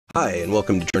Hi, and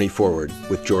welcome to Journey Forward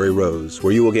with Jory Rose,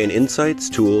 where you will gain insights,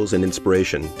 tools, and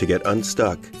inspiration to get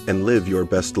unstuck and live your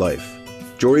best life.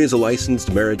 Jory is a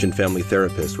licensed marriage and family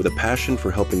therapist with a passion for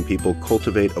helping people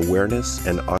cultivate awareness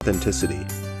and authenticity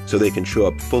so they can show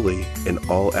up fully in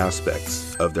all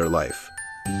aspects of their life.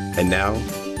 And now,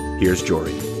 here's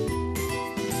Jory.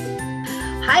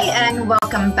 Hi, and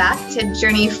welcome back to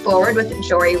Journey Forward with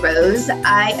Jory Rose.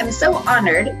 I am so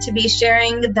honored to be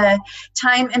sharing the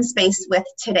time and space with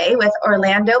today with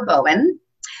Orlando Bowen,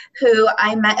 who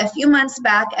I met a few months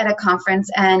back at a conference.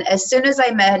 And as soon as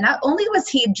I met, not only was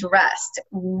he dressed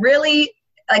really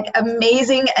like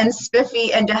amazing and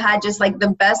spiffy and had just like the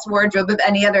best wardrobe of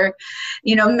any other,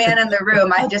 man in the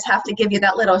room. I just have to give you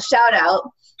that little shout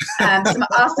out. Some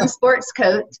awesome sports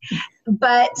coat.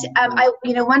 But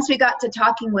once we got to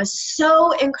talking, was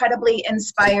so incredibly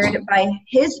inspired by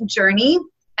his journey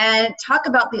and talk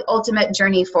about the ultimate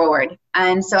journey forward.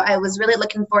 And so I was really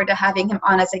looking forward to having him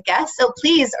on as a guest. So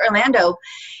please, Orlando,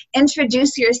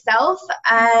 introduce yourself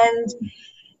and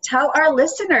tell our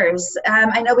listeners.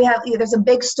 I know there's a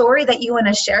big story that you want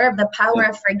to share of the power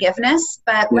of forgiveness,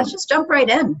 but let's just jump right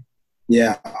in.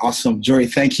 Yeah, awesome. Jory,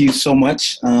 thank you so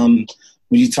much.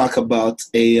 When you talk about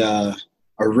a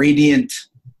radiant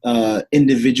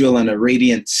individual and a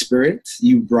radiant spirit,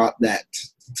 you brought that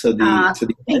to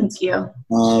the thank you.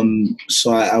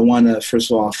 So I want to first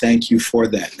of all thank you for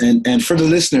that, and for the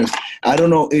listeners, I don't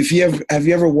know if have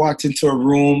you ever walked into a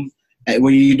room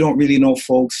where you don't really know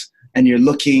folks and you're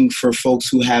looking for folks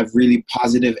who have really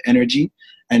positive energy,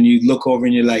 and you look over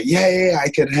and you're like, yeah, I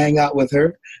could hang out with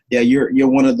her. Yeah, you're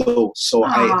one of those. So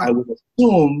I would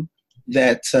assume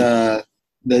that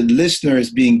the listeners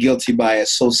being guilty by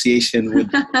association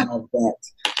would have that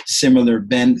similar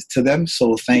bend to them.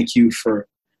 So thank you for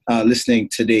listening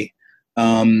today.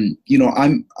 I'm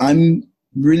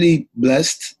really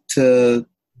blessed to,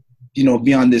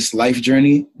 be on this life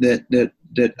journey that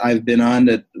I've been on,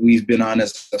 that we've been on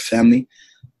as a family.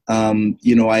 I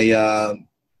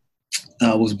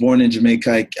was born in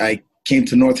Jamaica. I came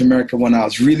to North America when I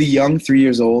was really young, 3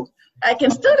 years old. I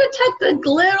can still detect the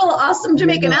little awesome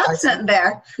Jamaican accent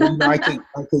there. I could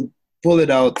pull it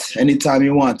out anytime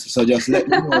you want. So just let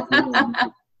me know. If you want.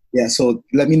 Yeah, so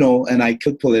let me know, and I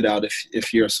could pull it out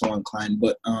if you're so inclined.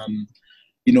 But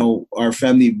our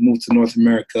family moved to North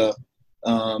America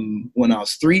when I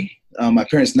was 3. My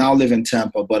parents now live in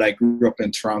Tampa, but I grew up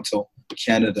in Toronto,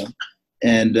 Canada.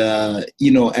 And,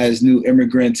 as new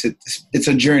immigrants, it's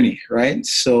a journey, right?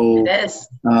 So, it is.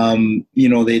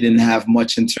 They didn't have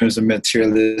much in terms of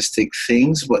materialistic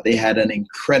things, but they had an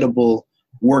incredible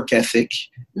work ethic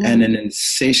and an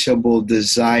insatiable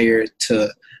desire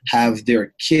to have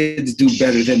their kids do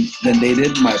better than they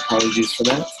did. My apologies for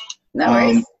that. No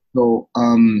worries.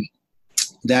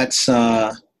 That's...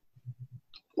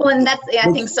 Well, and that's,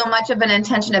 I think, so much of an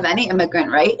intention of any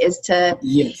immigrant, right, is to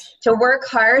work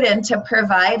hard and to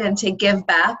provide and to give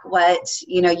back what,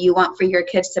 you want for your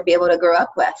kids to be able to grow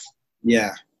up with.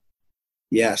 Yeah.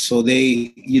 Yeah. So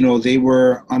they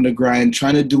were on the grind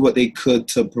trying to do what they could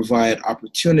to provide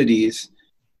opportunities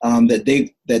that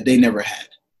they never had.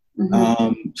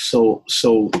 So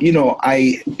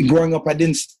growing up, I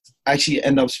didn't actually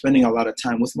end up spending a lot of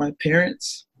time with my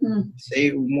parents,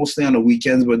 say mostly on the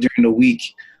weekends, but during the week,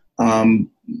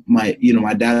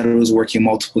 my dad was working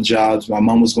multiple jobs. My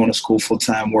mom was going to school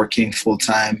full-time, working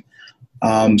full-time.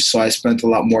 So I spent a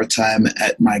lot more time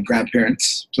at my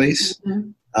grandparents' place.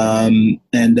 They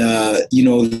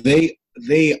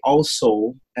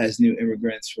also, as new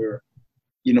immigrants, were,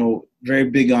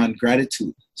 very big on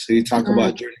gratitude. So you talk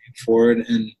about journeying forward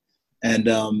and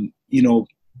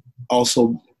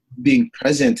also being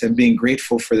present and being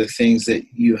grateful for the things that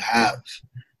you have,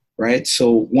 right? So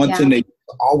one thing they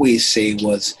always say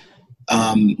was,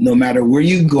 no matter where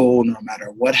you go, no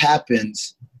matter what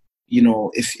happens,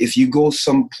 if you go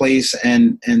someplace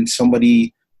and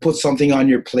somebody puts something on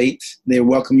your plate, they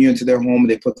welcome you into their home,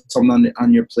 they put something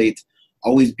on your plate,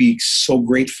 always be so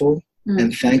grateful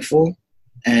and thankful,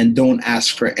 and don't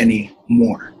ask for any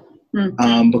more.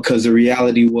 Because the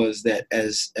reality was that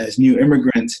as new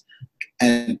immigrants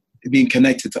and being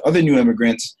connected to other new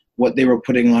immigrants, what they were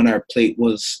putting on our plate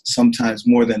was sometimes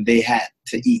more than they had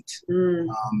to eat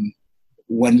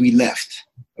when we left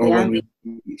or when we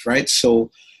leave, right? So,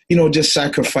 just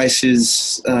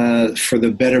sacrifices for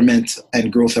the betterment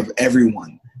and growth of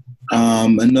everyone.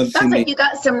 Another thing, sounds like you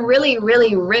got some really,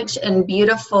 really rich and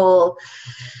beautiful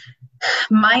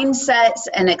mindsets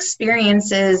and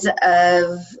experiences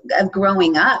of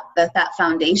growing up, that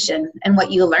foundation and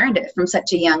what you learned from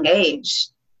such a young age.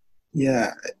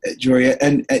 Yeah, Jory.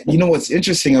 And you know what's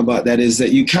interesting about that is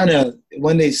that you kind of,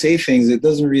 when they say things, it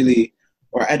doesn't really,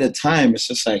 or at a time, it's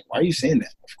just like, why are you saying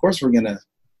that? Of course, we're gonna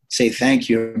say thank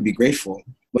you and be grateful,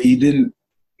 but we didn't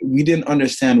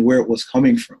understand where it was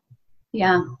coming from.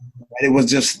 Yeah. Right? It was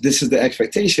just, this is the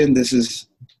expectation. This is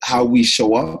how we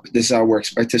show up. This is how we're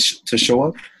expected to show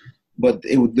up. But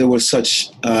there was such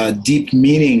deep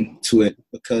meaning to it,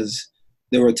 because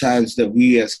there were times that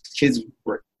we as kids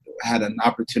had an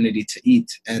opportunity to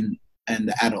eat, and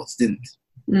the adults didn't.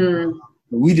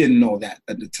 We didn't know that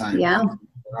at the time. Yeah.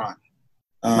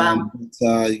 Wow.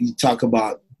 You talk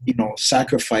about,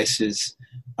 sacrifices.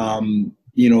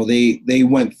 They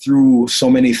went through so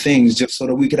many things just so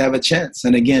that we could have a chance.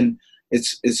 And again,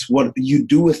 it's what you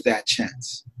do with that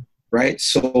chance, right?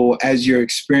 So as you're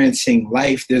experiencing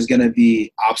life, there's going to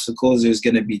be obstacles, there's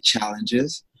going to be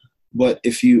challenges. But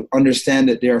if you understand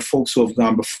that there are folks who have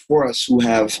gone before us who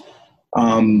have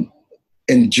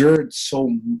endured so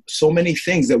many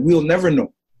things that we'll never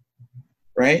know,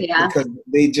 right? Yeah.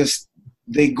 Because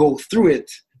they go through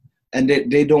it, and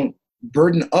they don't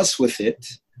burden us with it.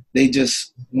 They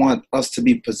just want us to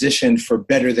be positioned for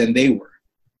better than they were.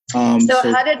 So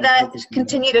how did that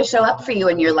continue to show up for you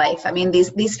in your life? I mean,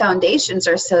 these foundations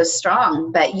are so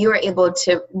strong, but you were able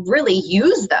to really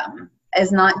use them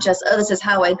as not just, oh, this is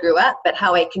how I grew up, but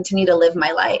how I continue to live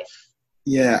my life.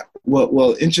 Yeah.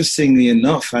 Well, interestingly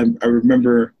enough, I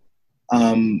remember,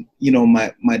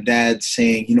 my dad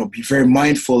saying, be very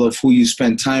mindful of who you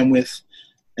spend time with.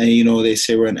 And, they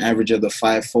say we're an average of the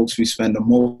 5 folks we spend the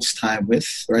most time with,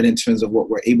 right, in terms of what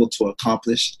we're able to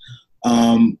accomplish.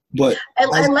 But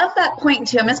I love that point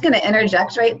too. I'm just going to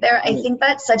interject right there. I think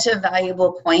that's such a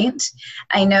valuable point.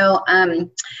 I know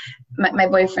my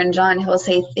boyfriend, John, he'll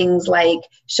say things like,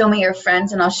 show me your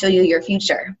friends and I'll show you your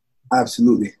future.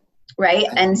 Absolutely. Right.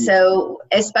 And so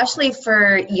especially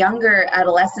for younger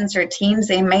adolescents or teens,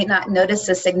 they might not notice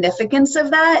the significance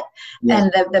of that. Yeah.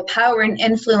 And the power and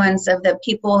influence of the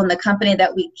people in the company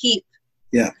that we keep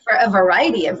for a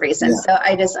variety of reasons.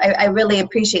 Yeah. So I really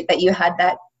appreciate that you had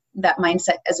that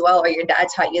mindset as well, or your dad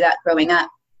taught you that growing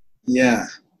up. Yeah.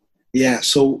 Yeah.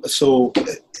 So,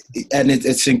 and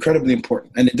it's incredibly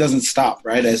important, and it doesn't stop,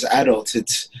 right? As adults,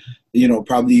 it's,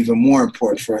 probably even more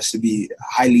important for us to be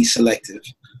highly selective.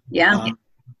 Yeah.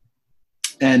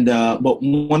 But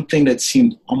one thing that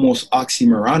seemed almost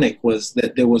oxymoronic was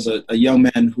that there was a young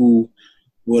man who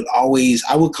I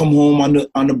would come home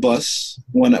on the bus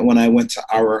when I went to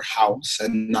our house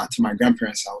and not to my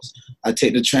grandparents' house. I'd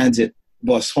take the transit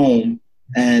bus home,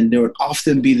 and there would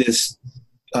often be this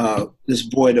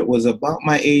boy that was about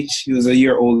my age. He was a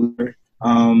year older,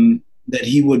 that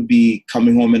he would be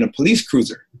coming home in a police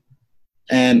cruiser.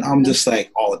 And I'm just like,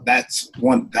 oh,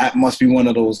 that must be one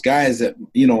of those guys that,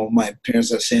 my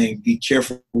parents are saying, be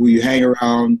careful who you hang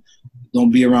around.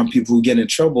 Don't be around people who get in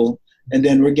trouble. And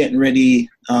then we're getting ready.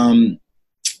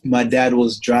 My dad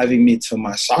was driving me to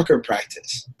my soccer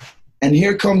practice. And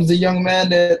here comes the young man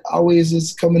that always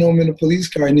is coming home in a police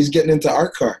car, and he's getting into our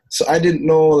car. So I didn't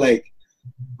know,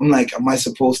 I'm like, am I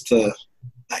supposed to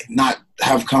not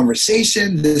have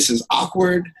conversation? This is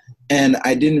awkward. And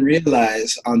I didn't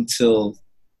realize until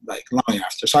long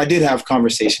after. So I did have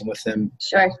conversation with him.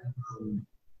 Sure.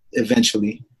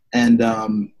 Eventually. And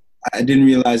I didn't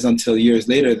realize until years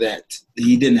later that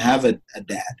he didn't have a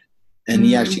dad. And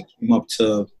he actually came up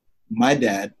to my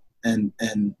dad and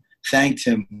thanked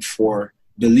him for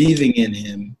believing in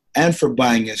him, and for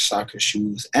buying his soccer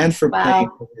shoes, and for paying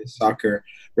for his soccer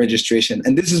registration.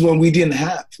 And this is when we didn't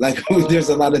have, there's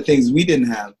a lot of things we didn't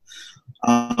have.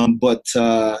 But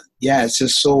it's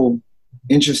just so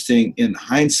interesting in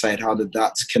hindsight how the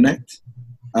dots connect,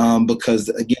 because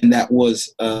again, that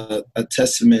was a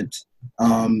testament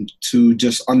to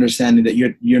just understanding that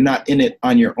you're not in it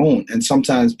on your own. And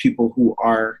sometimes people who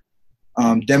are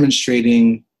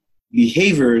demonstrating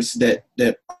behaviors that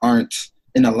aren't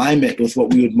in alignment with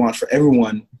what we would want for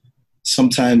everyone,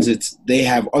 sometimes they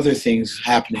have other things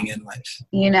happening in life.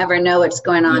 You never know what's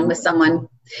going on with someone.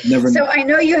 Never know. So I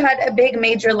know you had a big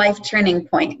major life turning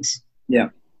point. Yeah.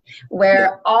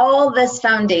 Where all this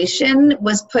foundation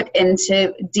was put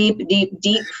into deep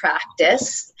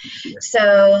practice.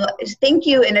 So thank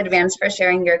you in advance for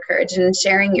sharing your courage and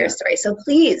sharing your story. So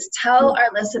please tell our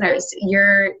listeners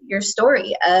your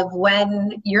story of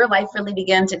when your life really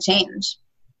began to change.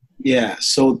 Yeah.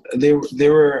 So there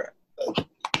were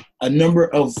a number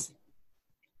of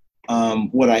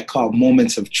what I call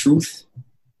moments of truth,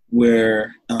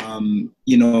 where,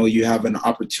 you have an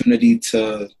opportunity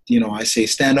to, I say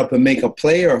stand up and make a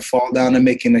play, or fall down and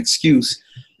make an excuse.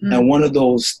 And one of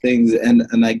those things, and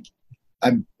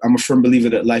I'm a firm believer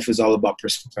that life is all about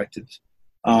perspective.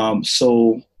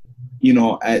 So, you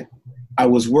know, I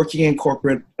was working in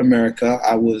corporate America.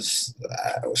 I was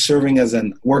working as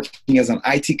an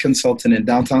IT consultant in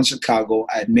downtown Chicago.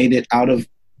 I had made it out of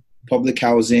public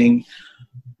housing,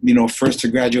 you know, first to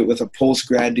graduate with a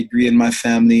post-grad degree in my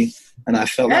family. And I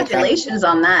felt congratulations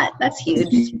on that. That's huge.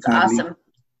 It's awesome.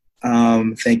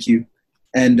 Thank you.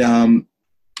 And,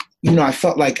 you know, I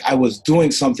felt like I was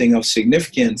doing something of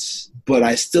significance, but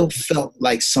I still felt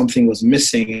like something was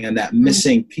missing. And that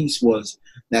missing piece was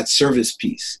that service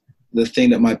piece, the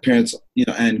thing that my parents, you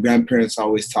know, and grandparents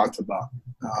always talked about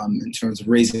in terms of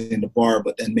raising the bar,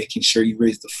 but then making sure you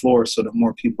raise the floor so that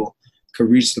more people could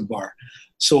reach the bar.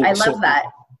 So I love that.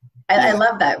 I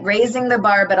love that. Raising the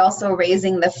bar, but also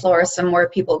raising the floor so more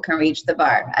people can reach the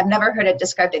bar. I've never heard it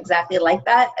described exactly like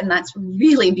that, and that's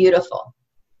really beautiful.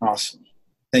 Awesome.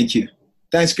 Thank you.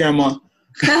 Thanks, Grandma.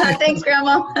 Thanks,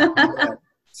 Grandma.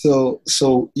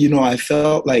 So, you know, I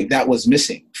felt like that was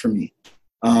missing for me,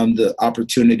 the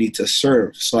opportunity to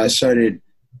serve. So I started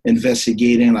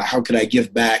investigating, like, how could I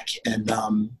give back? And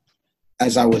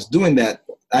as I was doing that,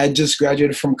 I had just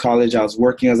graduated from college. I was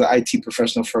working as an IT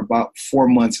professional for about 4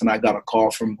 months, and I got a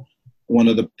call from one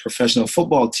of the professional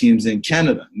football teams in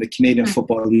Canada, the Canadian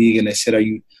Football League, and they said, "Are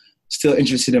you still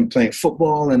interested in playing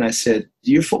football?" And I said,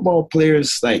 "Do your football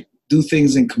players like do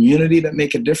things in community that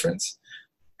make a difference?"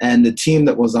 And the team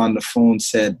that was on the phone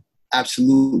said,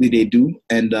 "Absolutely, they do.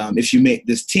 And if you make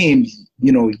this team,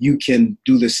 you know, you can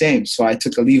do the same." So I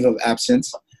took a leave of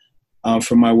absence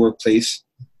from my workplace,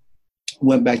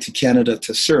 went back to Canada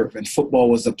to serve, and football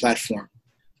was the platform.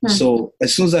 So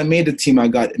as soon as I made the team, I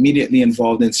got immediately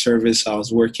involved in service. I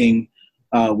was working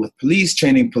with police,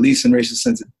 training police and racial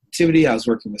sensitivity. I was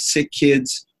working with sick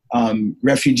kids,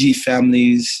 refugee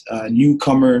families,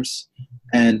 newcomers,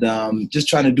 and just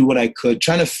trying to do what I could,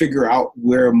 trying to figure out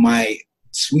where my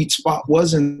sweet spot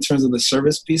was in terms of the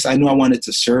service piece. I knew I wanted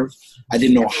to serve. I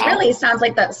didn't know how. It really sounds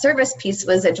like that service piece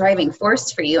was a driving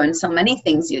force for you in so many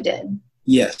things you did.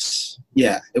 Yes.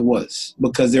 Yeah, it was.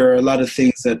 Because there are a lot of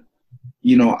things that,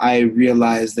 you know, I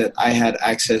realized that I had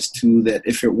access to, that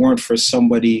if it weren't for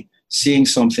somebody seeing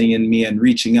something in me and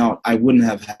reaching out, I wouldn't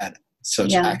have had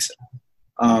such access.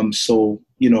 So,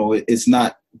 you know, it's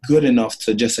not good enough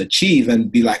to just achieve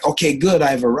and be like, okay, good,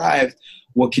 I've arrived.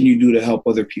 What can you do to help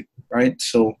other people? Right.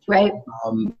 So,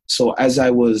 so as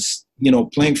I was, you know,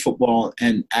 playing football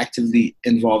and actively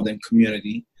involved in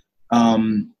community,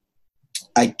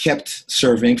 I kept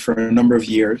serving for a number of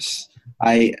years.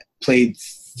 I played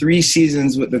 3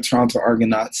 seasons with the Toronto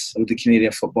Argonauts of the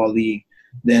Canadian Football League,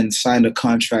 then signed a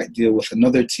contract deal with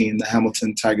another team, the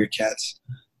Hamilton Tiger Cats,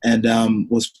 and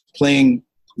was playing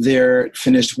there,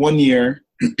 finished 1 year,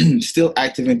 still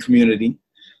active in community,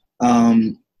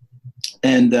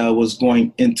 and was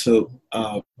going into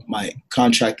my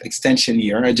contract extension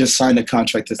year. I just signed a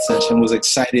contract extension, was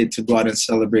excited to go out and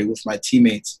celebrate with my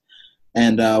teammates.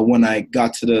 And when I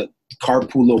got to the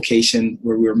carpool location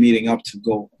where we were meeting up to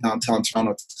go downtown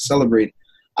Toronto to celebrate,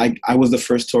 I was the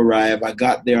first to arrive. I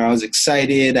got there. I was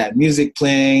excited. I had music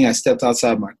playing. I stepped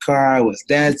outside my car. I was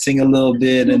dancing a little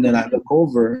bit. And then I look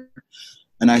over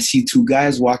and I see 2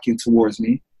 guys walking towards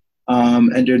me.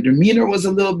 And their demeanor was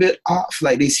a little bit off.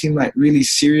 Like they seemed like really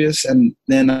serious. And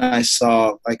then I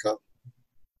saw like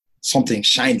something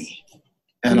shiny.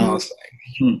 And I was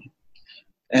like,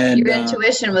 And your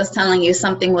intuition was telling you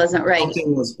something wasn't right.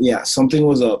 Something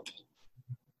was up.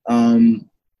 And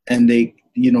they,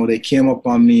 you know, they came up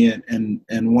on me and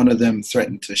one of them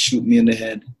threatened to shoot me in the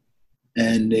head.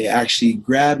 And they actually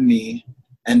grabbed me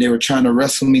and they were trying to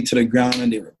wrestle me to the ground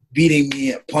and they were beating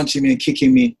me and punching me and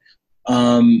kicking me.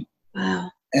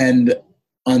 Wow. And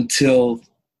until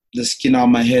the skin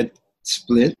on my head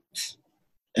split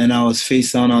and I was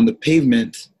face down on the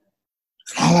pavement,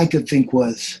 all I could think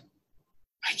was,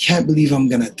 I can't believe I'm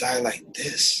gonna die like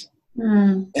this.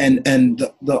 And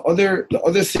the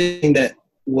other thing that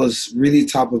was really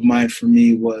top of mind for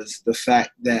me was the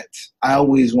fact that I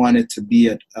always wanted to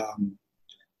be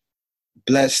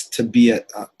blessed to be a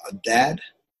dad.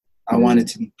 I wanted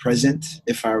to be present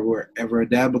if I were ever a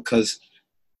dad, because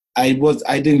I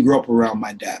didn't grow up around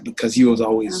my dad because he was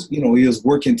always, you know, he was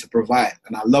working to provide,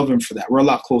 and I love him for that. We're a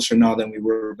lot closer now than we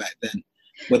were back then.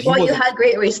 But you had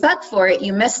great respect for it.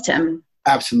 You missed him.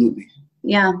 Absolutely.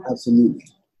 Yeah. Absolutely.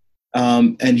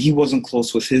 And he wasn't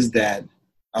close with his dad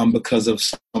because of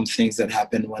some things that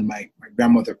happened when my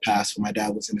grandmother passed when my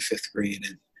dad was in the 5th grade.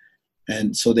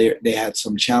 And so they had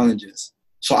some challenges.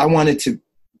 So I wanted to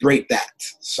break that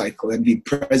cycle and be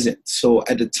present. So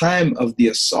at the time of the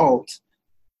assault,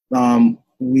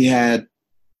 we had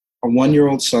a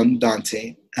 1-year-old son,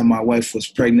 Dante, and my wife was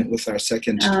pregnant with our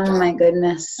second child. Oh my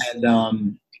goodness.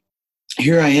 And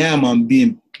here I am, I'm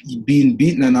being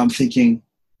beaten, and I'm thinking,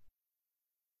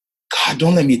 God,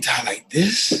 don't let me die like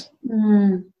this.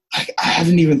 Like, I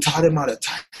haven't even taught him how to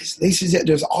tie his laces yet.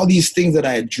 There's all these things that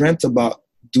I had dreamt about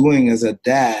doing as a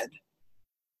dad.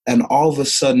 And all of a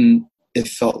sudden, it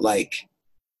felt like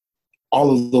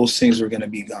all of those things were going to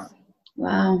be gone.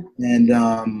 Wow. And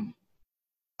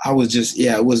I was just,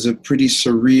 it was a pretty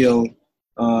surreal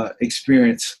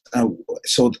experience.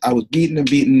 So I was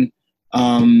beaten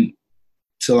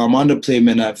till I'm on the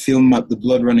pavement. I feel the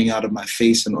blood running out of my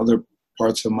face and other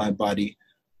parts of my body.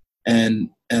 And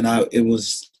I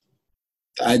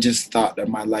just thought that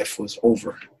my life was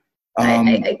over.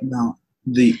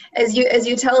 As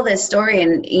you tell this story,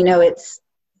 and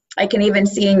I can even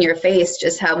see in your face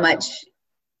just how much,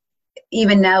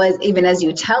 even now, as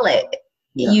you tell it,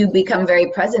 you become very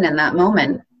present in that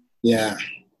moment. Yeah,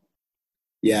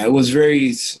 it was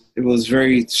very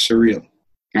surreal.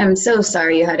 I'm so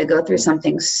sorry you had to go through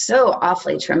something so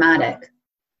awfully traumatic.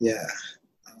 Yeah,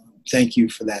 thank you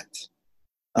for that.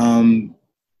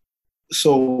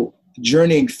 So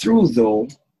journeying through, though,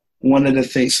 one of the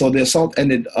things, so the assault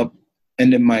ended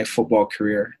my football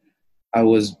career. I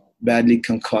was badly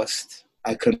concussed.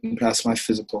 I couldn't pass my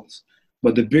physicals.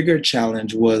 But the bigger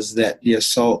challenge was that the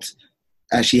assault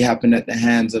actually happened at the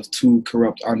hands of two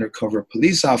corrupt undercover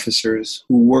police officers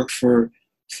who worked for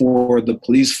the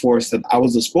police force that I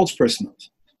was the spokesperson of.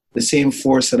 The same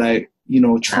force that I,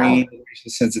 trained in racial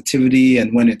sensitivity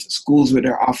and went into schools with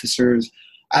their officers.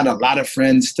 I had a lot of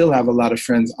friends, still have a lot of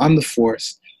friends on the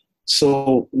force.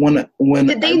 So when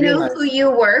did they know who you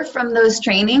were from those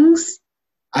trainings?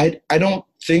 I don't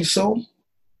think so.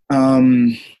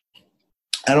 I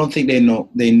don't think they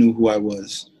knew who I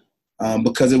was,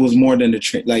 because it was more than the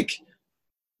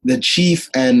chief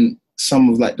and some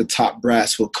of the top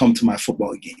brass will come to my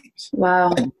football games.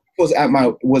 Wow.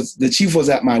 The chief was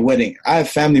at my wedding. I have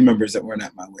family members that weren't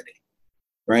at my wedding,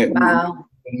 right? Wow.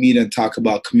 We meet and talk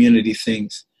about community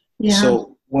things. Yeah.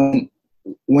 So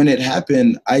when it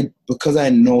happened, because I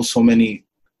know so many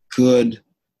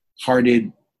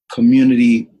good-hearted,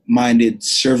 community-minded,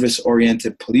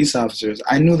 service-oriented police officers,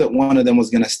 I knew that one of them was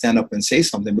going to stand up and say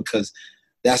something, because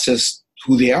that's just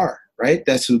who they are, right?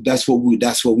 That's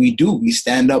what we do. We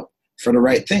stand up for the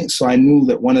right thing. So I knew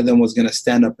that one of them was going to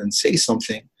stand up and say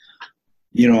something,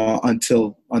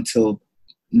 until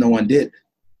no one did.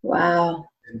 Wow.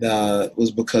 And it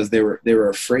was because they were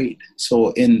afraid.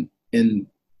 So in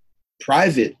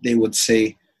private, they would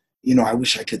say, I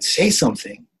wish I could say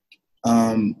something.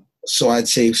 So I'd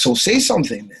say, so say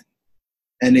something then.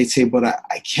 And they'd say, but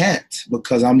I can't,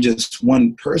 because I'm just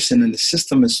one person and the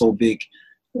system is so big.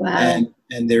 Wow.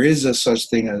 And there is a such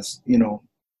thing as,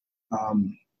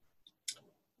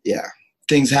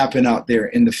 things happen out there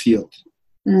in the field.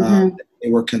 Mm-hmm. They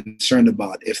were concerned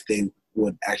about if they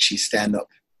would actually stand up.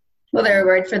 Well, they're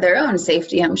worried for their own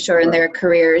safety, I'm sure, in their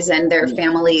careers and their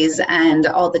families and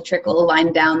all the trickle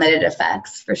line down that it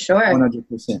affects, for sure.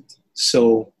 100%.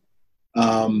 So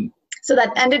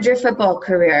that ended your football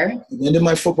career. It ended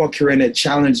my football career, and it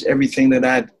challenged everything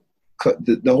that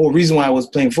the whole reason why I was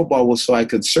playing football was so I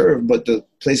could serve. But the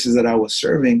places that I was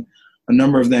serving, a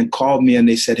number of them called me and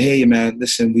they said, hey, man,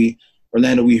 listen,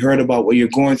 Orlando, we heard about what you're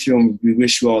going through and we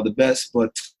wish you all the best,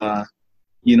 but,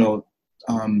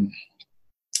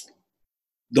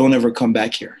 don't ever come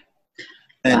back here.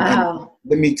 And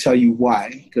let me tell you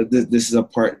why, because this is a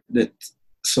part that,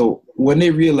 so when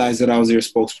they realized that I was their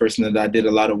spokesperson and I did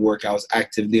a lot of work, I was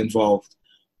actively involved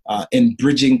in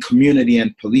bridging community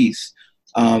and police,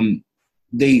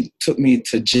 they took me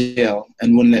to jail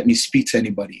and wouldn't let me speak to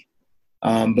anybody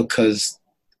because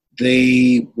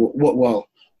they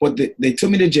took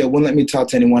me to jail, wouldn't let me talk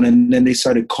to anyone, and then they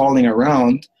started calling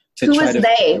around to Who was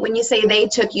they? When you say they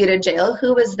took you to jail,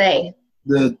 who was they?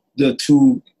 The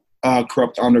two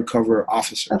corrupt undercover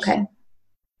officers. Okay.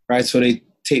 Right, so they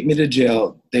take me to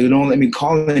jail. They don't let me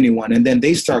call anyone, and then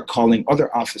they start calling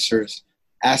other officers,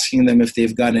 asking them if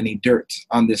they've got any dirt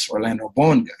on this Orlando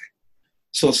Bowen guy.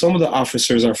 So some of the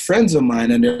officers are friends of mine,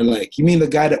 and they're like, "You mean the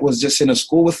guy that was just in a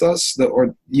school with us,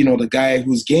 the guy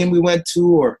whose game we went to,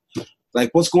 or like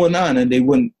what's going on?" And they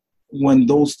wouldn't. When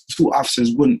those two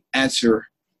officers wouldn't answer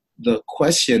the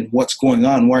question, "What's going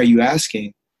on? Why are you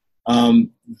asking?"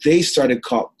 Some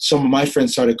of my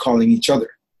friends started calling each other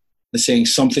and saying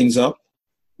something's up.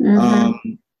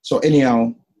 Mm-hmm. So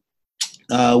anyhow,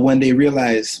 when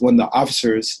the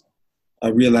officers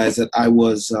realized that I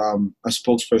was a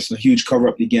spokesperson, a huge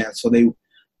cover-up began. So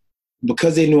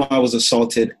because they knew I was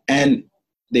assaulted and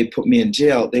they put me in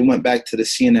jail, they went back to the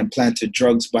scene and planted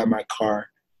drugs by my car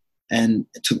and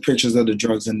took pictures of the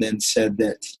drugs, and then said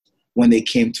that when they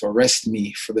came to arrest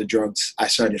me for the drugs, I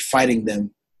started fighting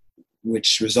them,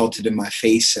 which resulted in my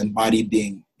face and body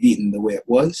being beaten the way it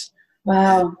was.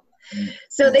 Wow.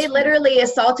 So they literally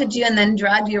assaulted you and then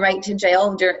dragged you right to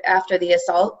jail after the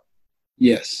assault?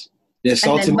 Yes. They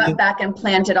assaulted and then me. went back and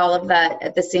planted all of that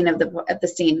at the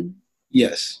scene.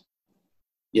 Yes.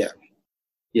 Yeah.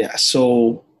 Yeah.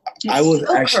 So It's I was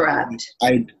so actually, corrupt.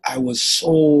 I was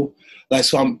so like,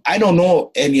 so I don't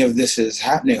know any of this is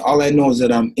happening. All I know is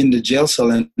that I'm in the jail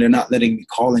cell and they're not letting me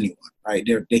call anyone, right?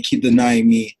 They keep denying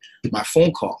me my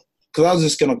phone call. Cause I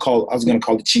was going to call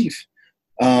the chief.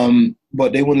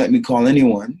 But they wouldn't let me call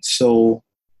anyone. So,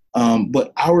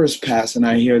 but hours pass and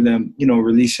I hear them,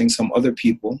 releasing some other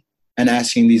people and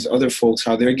asking these other folks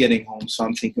how they're getting home. So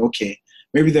I'm thinking, okay,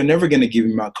 maybe they're never going to give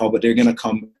me my call, but they're going to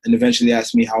come and eventually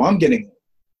ask me how I'm getting home.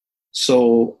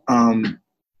 So,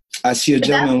 I see a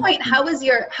gentleman. At that point,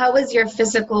 how was your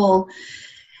physical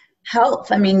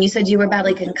health? I mean, you said you were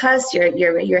badly concussed.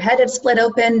 Your head had split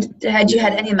open. Had you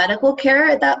had any medical care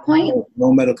at that point?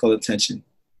 No medical attention.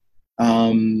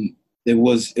 It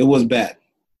was bad.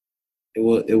 It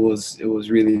was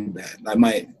really bad. Like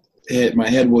my head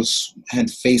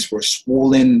and face were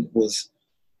swollen. Was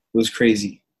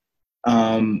crazy.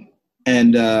 So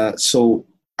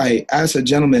I asked a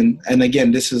gentleman, and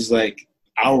again, this is like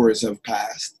hours have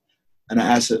passed. And I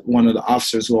asked one of the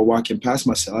officers who are walking past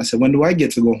my cell, I said, when do I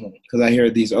get to go home? Because I hear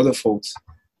these other folks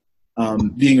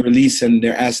being released and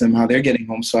they're asking them how they're getting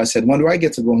home. So I said, when do I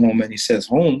get to go home? And he says,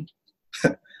 home?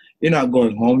 You're not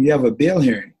going home. You have a bail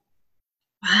hearing.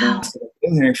 Wow. I said,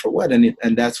 bail hearing for what? And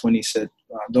that's when he said,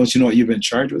 don't you know what you've been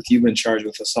charged with? You've been charged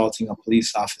with assaulting a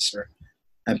police officer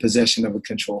and possession of a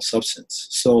controlled substance.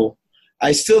 So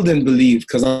I still didn't believe,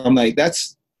 because I'm like,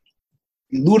 that's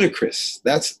ludicrous.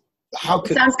 It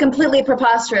sounds completely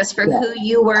preposterous for who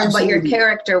you were and what your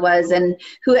character was and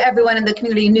who everyone in the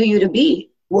community knew you to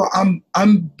be. Well,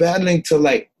 I'm battling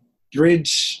to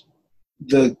bridge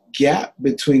the gap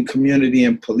between community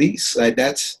and police. Like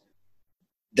that's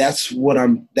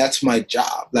my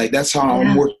job. Like that's how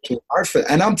I'm working hard for,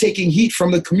 and I'm taking heat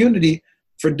from the community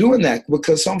for doing that,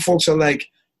 because some folks are like,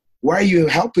 why are you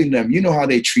helping them? You know how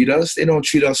they treat us. They don't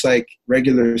treat us like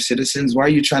regular citizens. Why are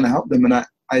you trying to help them? And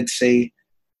I'd say,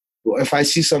 well, if I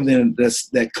see something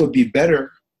that could be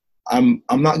better, I'm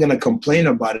not going to complain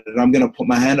about it. And I'm going to put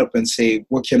my hand up and say,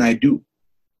 what can I do?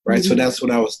 Right. Mm-hmm. So that's what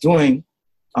I was doing.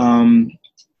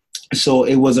 So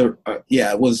it was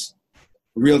it was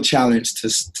a real challenge to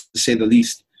say the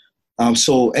least.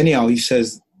 So anyhow, he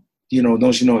says,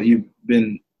 don't you know what you've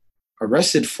been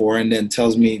arrested for? And then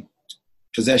tells me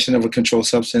possession of a controlled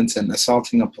substance and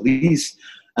assaulting a police.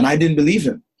 And I didn't believe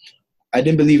him. I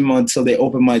didn't believe him until they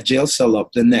opened my jail cell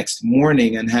up the next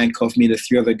morning and handcuffed me to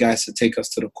 3 other guys to take us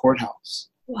to the courthouse.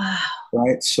 Wow.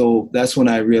 Right. So that's when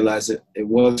I realized it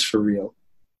was for real.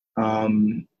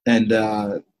 We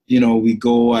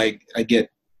go, I get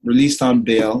released on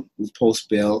bail, post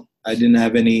bail. I didn't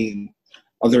have any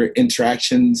other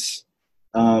interactions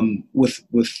with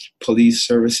police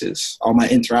services. All my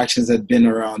interactions had been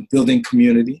around building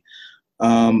community.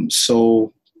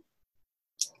 So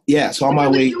on my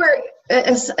way.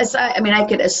 I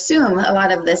could assume a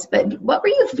lot of this, but what were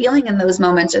you feeling in those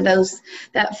moments, or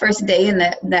that first day in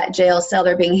that jail cell,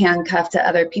 or being handcuffed to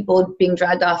other people, being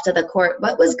dragged off to the court?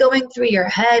 What was going through your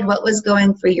head? What was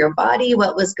going through your body?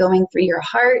 What was going through your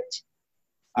heart?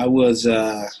 I was,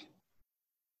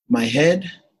 my head,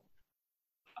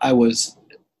 I was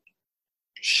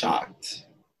shocked.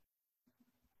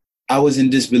 I was in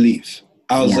disbelief.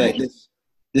 I was like,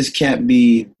 this can't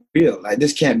be real. Like,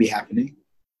 this can't be happening.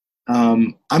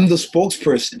 I'm the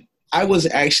spokesperson. I was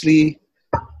actually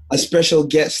a special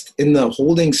guest in the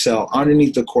holding cell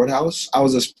underneath the courthouse. I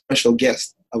was a special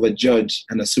guest of a judge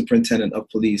and a superintendent of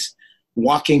police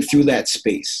walking through that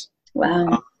space.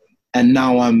 Wow. And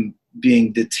now I'm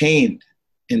being detained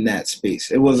in that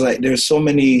space. It was like, there's so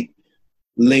many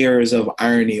layers of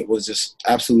irony. It was just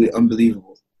absolutely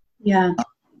unbelievable. Yeah.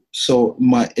 So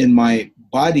my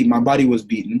body was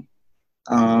beaten.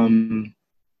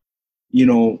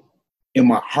 In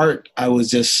my heart, I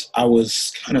was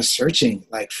kind of searching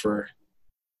for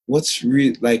what's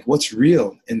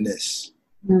real in this.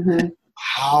 Mm-hmm.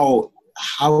 How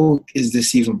is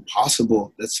this even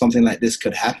possible that something like this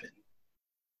could happen?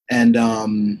 And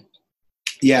I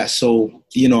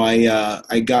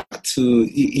got to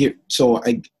here. So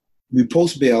we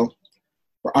post bail.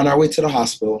 We're on our way to the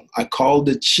hospital. I called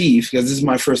the chief, because this is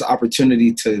my first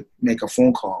opportunity to make a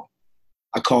phone call.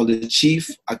 I called the chief.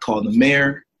 I called the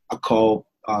mayor. I called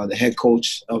the head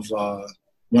coach of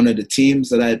one of the teams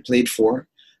that I had played for.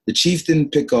 The chief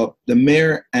didn't pick up. The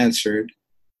mayor answered,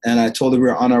 and I told her we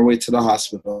were on our way to the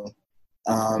hospital.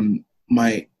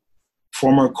 My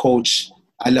former coach,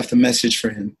 I left a message for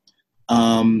him.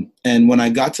 And when I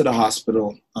got to the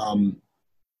hospital,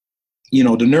 you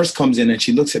know, the nurse comes in and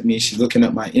she looks at me. She's looking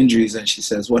at my injuries and she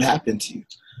says, "What happened to you?"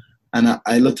 And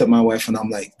I looked at my wife and I'm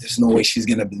like, there's no way she's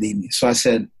going to believe me. So I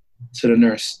said to the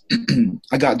nurse,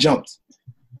 "I got jumped."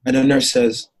 And the nurse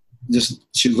says,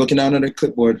 she was looking down at her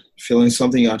clipboard, filling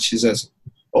something out. She says,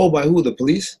 "Oh, by who? The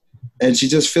police?" And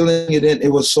she's just filling it in.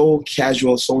 It was so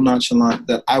casual, so nonchalant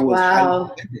that I was highly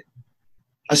offended.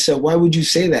 I said, "Why would you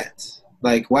say that?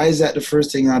 Like, why is that the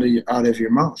first thing out of your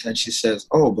mouth?" And she says,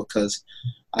 "Oh, because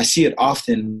I see it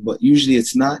often, but usually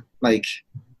it's not. Like,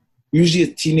 usually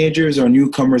it's teenagers or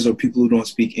newcomers or people who don't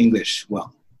speak English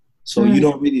well. So you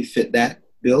don't really fit that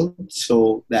bill.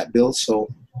 So,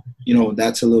 you know,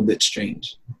 that's a little bit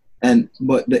strange."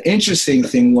 But the interesting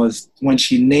thing was when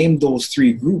she named those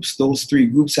three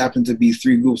groups happened to be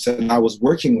three groups that I was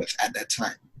working with at that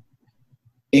time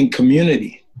in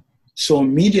community. So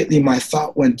immediately my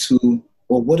thought went to,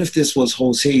 well, what if this was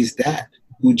Jose's dad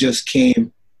who just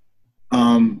came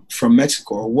from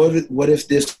Mexico? Or what if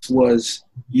this was,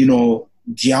 you know,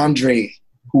 DeAndre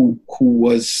who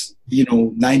was, you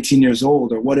know, 19 years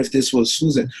old? Or what if this was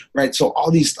Susan, right? So all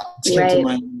these thoughts came to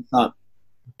mind. And I thought,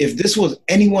 if this was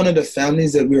any one of the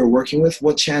families that we were working with,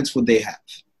 what chance would they have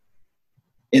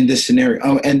in this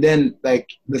scenario? And then, like,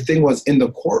 the thing was, in the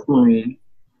courtroom,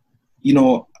 you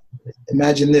know,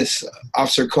 imagine this.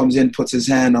 Officer comes in, puts his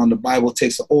hand on the Bible,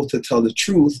 takes an oath to tell the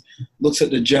truth, looks at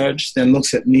the judge, then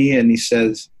looks at me, and he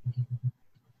says,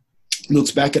 looks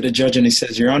back at the judge and he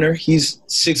says, "Your Honor, he's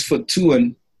 6'2"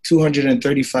 and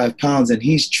 235 pounds, and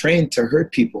he's trained to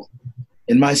hurt people.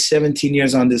 In my 17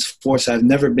 years on this force, I've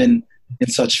never been in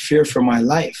such fear for my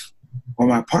life or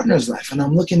my partner's life." And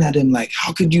I'm looking at him like,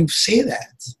 how could you say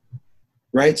that?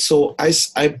 Right? So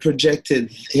I projected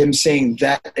him saying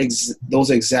those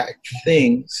exact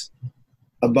things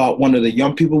about one of the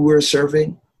young people we were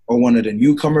serving or one of the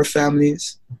newcomer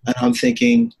families. And I'm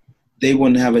thinking they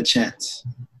wouldn't have a chance.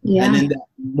 Yeah. And in that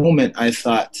moment, I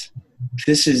thought,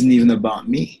 this isn't even about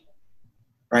me,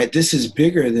 right? This is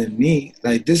bigger than me.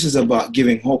 Like, this is about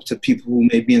giving hope to people who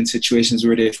may be in situations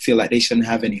where they feel like they shouldn't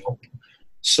have any hope.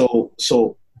 So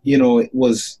you know, it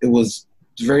was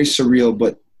very surreal,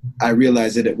 but I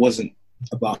realized that it wasn't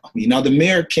about me. Now, the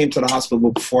mayor came to the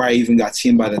hospital before I even got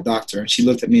seen by the doctor, and she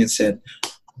looked at me and said,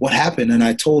 "What happened?" And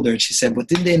I told her, and she said, "But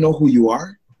didn't they know who you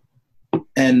are?"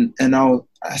 And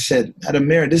I said, "Madam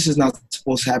Mayor, this is not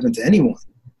supposed to happen to anyone,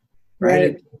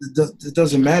 right? It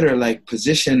doesn't matter, like,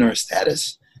 position or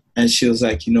status." And she was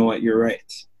like, "You know what, you're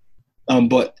right."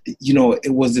 But, you know,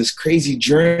 it was this crazy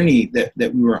journey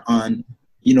that we were on,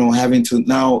 you know, having to,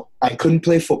 now I couldn't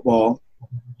play football.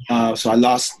 So I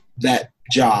lost that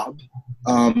job.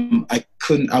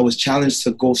 I was challenged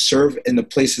to go serve in the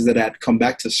places that I had come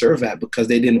back to serve at because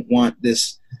they didn't want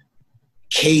this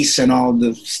case and all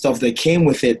the stuff that came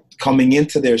with it coming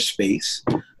into their space.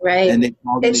 Right. And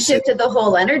it shifted the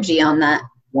whole energy on that.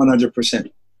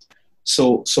 100%.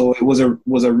 So it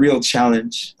was a real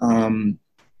challenge.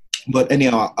 But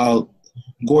anyhow, I'll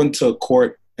go into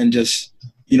court and just,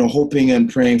 you know, hoping and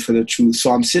praying for the truth.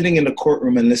 So I'm sitting in the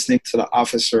courtroom and listening to the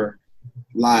officer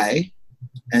lie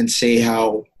and say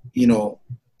how, you know,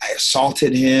 I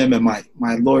assaulted him, and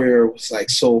my lawyer was like,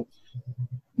 "So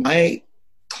my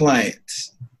client,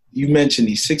 you mentioned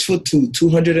he's 6'2",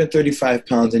 235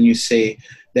 pounds, and you say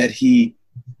that he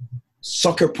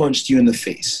sucker punched you in the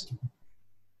face.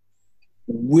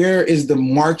 Where is the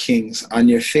markings on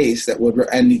your face that would?"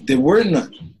 And there were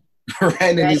none,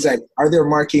 right? And he's like, "Are there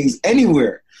markings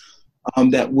anywhere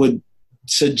that would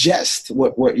suggest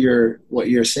what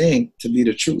you're saying to be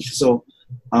the truth?" So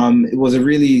it was a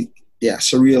really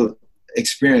surreal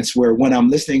experience where when I'm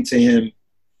listening to him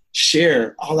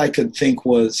share, all I could think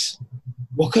was,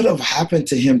 what could have happened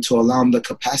to him to allow him the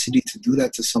capacity to do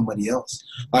that to somebody else?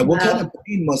 Like, what kind of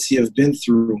pain must he have been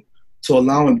through to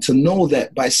allow him to know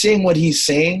that by saying what he's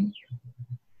saying,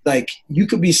 like, you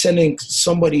could be sending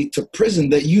somebody to prison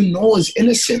that you know is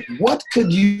innocent. What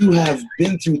could you have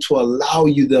been through to allow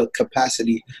you the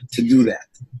capacity to do that?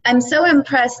 I'm so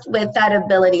impressed with that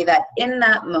ability that in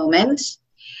that moment,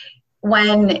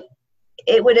 when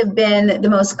it would have been the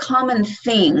most common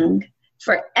thing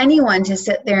for anyone to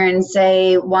sit there and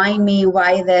say, "Why me?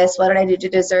 Why this? What did I do to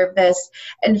deserve this?"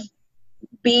 and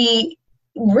be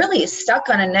really stuck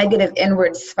on a negative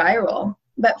inward spiral.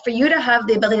 But for you to have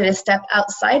the ability to step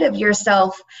outside of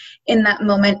yourself in that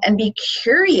moment and be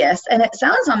curious, and it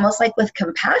sounds almost like with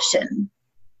compassion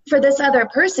for this other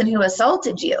person who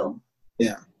assaulted you.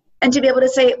 Yeah. and to be able to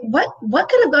say, what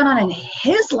could have gone on in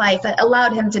his life that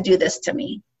allowed him to do this to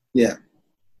me? Yeah.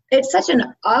 It's such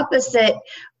an opposite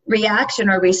reaction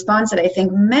or response that I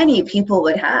think many people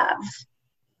would have.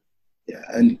 Yeah,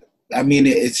 and I mean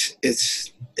it's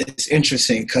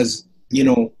interesting because, you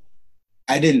know,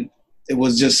 it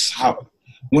was just how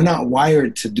we're not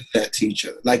wired to do that to each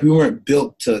other. Like, we weren't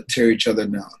built to tear each other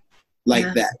down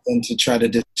like that and to try to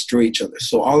destroy each other.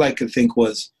 So all I could think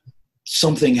was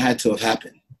something had to have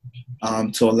happened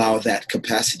to allow that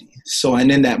capacity. So,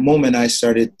 and in that moment, I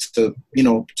started to, you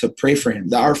know, to pray for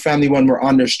him. Our family, when we're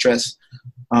under stress,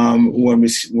 when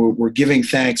we're giving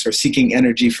thanks or seeking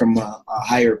energy from a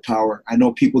higher power, I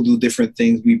know people do different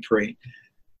things. We pray.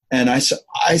 And I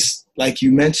like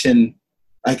you mentioned,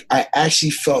 like, I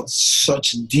actually felt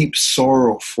such deep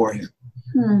sorrow for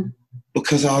him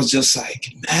because I was just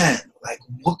like, man, like,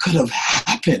 what could have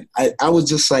happened? I was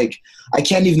just like, I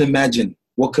can't even imagine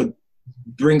what could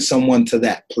bring someone to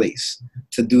that place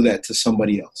to do that to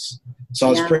somebody else. So I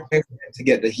was praying for him to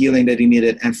get the healing that he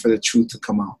needed and for the truth to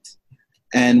come out.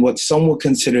 And what some would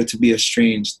consider to be a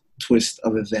strange twist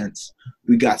of events,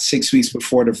 we got 6 weeks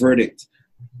before the verdict,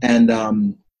 and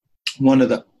one of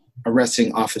the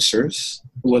arresting officers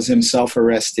was himself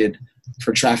arrested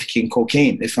for trafficking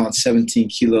cocaine. They found 17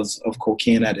 kilos of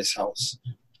cocaine at his house.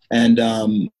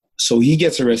 And so he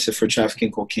gets arrested for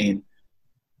trafficking cocaine.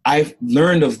 I've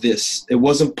learned of this. It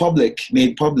wasn't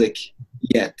made public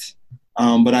yet.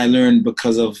 But I learned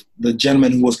because of the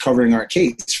gentleman who was covering our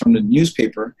case from the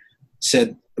newspaper,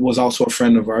 said, it was also a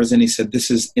friend of ours, and he said, this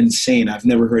is insane. I've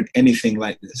never heard anything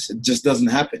like this. It just doesn't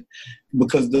happen.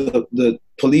 Because the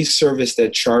police service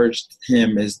that charged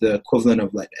him is the equivalent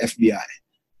of like FBI,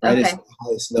 right? Okay. It's the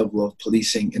highest level of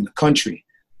policing in the country,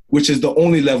 which is the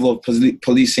only level of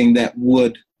policing that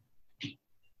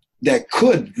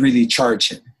could really charge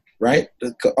him, right?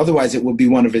 Otherwise, it would be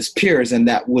one of his peers, and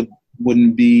that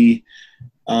wouldn't be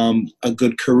a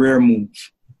good career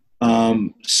move.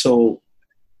 So,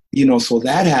 you know, so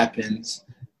that happens,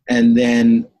 and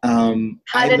then how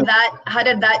did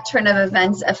that turn of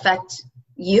events affect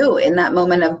you in that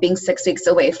moment of being 6 weeks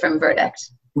away from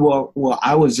verdict? Well,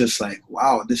 I was just like,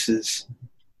 wow, this is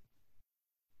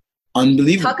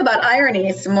unbelievable. Talk about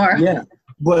irony some more. Yeah,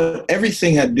 but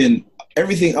everything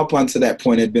up until that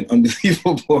point had been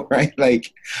unbelievable, right?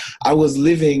 Like, I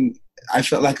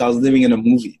felt like I was living in a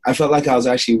movie. I felt like I was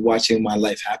actually watching my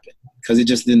life happen, because it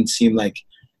just didn't seem like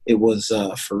it was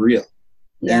for real.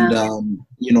 Yeah. And,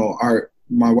 you know,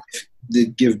 my wife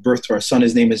did give birth to our son.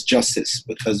 His name is Justice,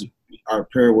 because our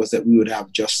prayer was that we would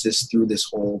have justice through this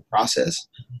whole process.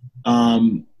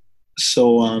 That's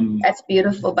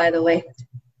beautiful, by the way.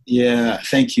 Yeah,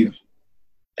 thank you.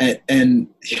 And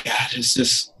yeah, there's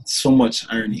just so much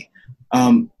irony.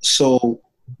 So,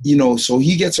 you know, so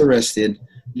he gets arrested.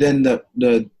 Then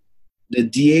the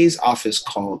DA's office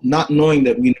called, not knowing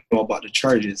that we know about the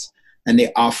charges. And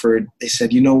they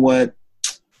said, you know what?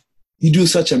 You do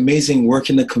such amazing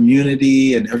work in the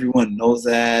community, and everyone knows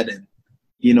that. And,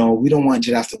 you know, we don't want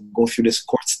you to have to go through this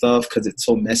court stuff because it's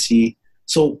so messy.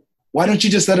 So why don't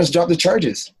you just let us drop the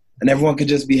charges and everyone could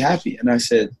just be happy? And I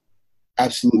said,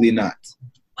 absolutely not.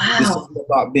 Wow. This isn't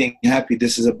about being happy.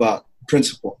 This is about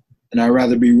principle. And I'd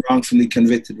rather be wrongfully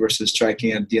convicted versus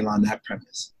striking a deal on that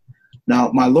premise.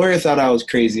 Now, my lawyer thought I was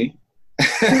crazy.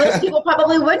 Most people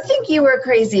probably would think you were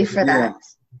crazy for that.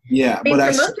 Yeah. I mean, for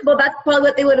most people, that's probably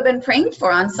what they would have been praying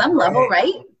for on some level,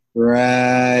 right?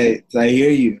 Right. I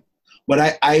hear you.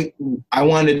 But I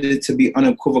wanted it to be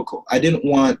unequivocal. I didn't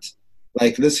want,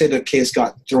 like, let's say the case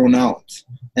got thrown out,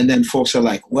 and then folks are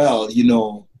like, well, you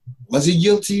know, was he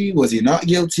guilty? Was he not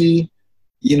guilty?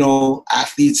 You know,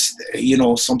 athletes, you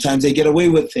know, sometimes they get away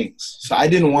with things. So I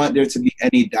didn't want there to be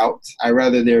any doubt. I'd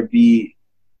rather there be,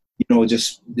 you know,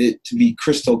 just it to be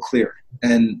crystal clear.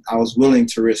 And I was willing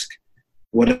to risk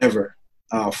whatever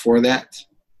for that.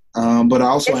 But I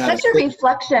also had such a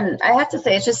reflection. I have to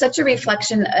say, it's just such a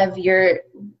reflection of your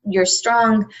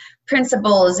strong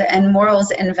principles and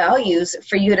morals and values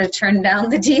for you to turn down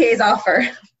the DA's offer.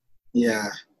 Yeah.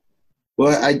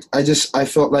 Well, I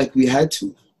felt like we had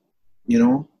to, you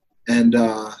know, and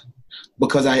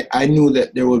because I knew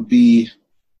that there would be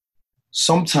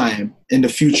some time in the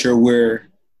future where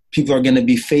people are going to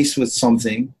be faced with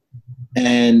something,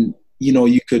 and, you know,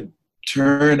 you could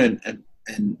turn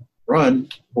and run,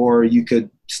 or you could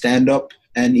stand up.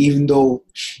 And even though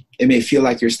it may feel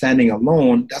like you're standing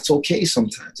alone, that's okay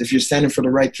sometimes. If you're standing for the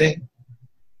right thing,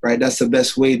 right? That's the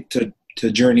best way to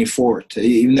journey forward,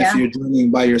 even if you're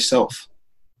journeying by yourself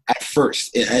at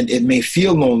first. And it may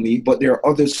feel lonely, but there are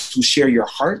others who share your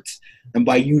heart. And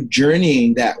by you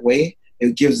journeying that way,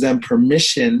 it gives them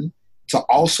permission to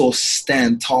also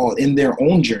stand tall in their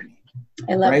own journey.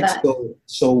 I love that.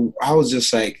 So I was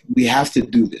just like, we have to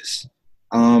do this.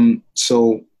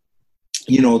 So,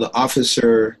 you know, the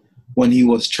officer, when he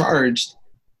was charged,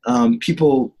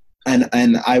 people,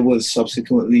 and I was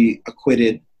subsequently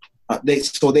acquitted.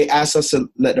 They asked us to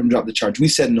let them drop the charge. We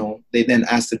said no. They then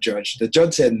asked the judge. The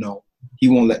judge said no, he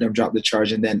won't let them drop the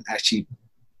charge, and then actually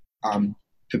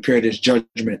prepared his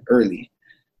judgment early.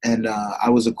 And I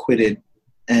was acquitted.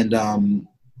 And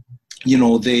you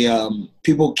know, they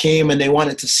people came and they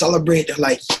wanted to celebrate. They're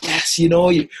like, yes, you know,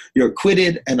 you're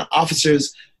acquitted. And the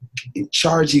officers in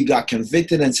charge, he got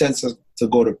convicted and sentenced to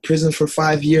go to prison for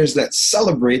 5 years. Let's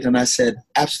celebrate. And I said,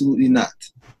 absolutely not.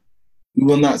 We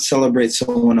will not celebrate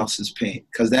someone else's pain,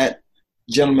 because that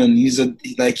gentleman, he's a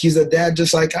dad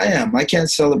just like I am. I can't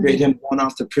celebrate him going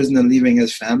off to prison and leaving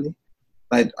his family.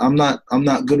 Like, I'm not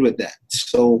good with that.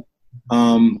 So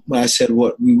I said,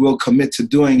 what we will commit to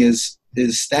doing is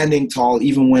standing tall,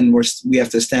 even when we have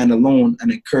to stand alone,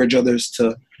 and encourage others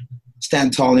to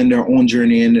stand tall in their own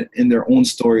journey and in their own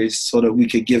stories, so that we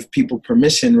could give people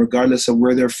permission, regardless of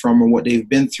where they're from or what they've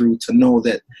been through, to know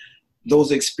that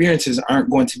those experiences aren't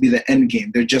going to be the end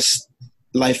game. They're just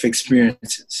life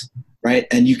experiences, right?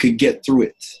 And you could get through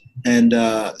it. And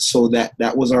so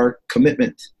that was our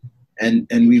commitment. And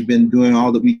we've been doing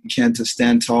all that we can to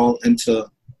stand tall and to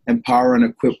empower and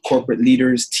equip corporate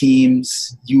leaders,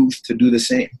 teams, youth to do the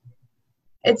same.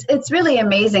 It's really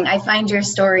amazing. I find your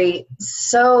story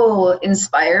so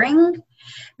inspiring,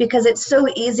 because it's so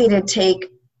easy to take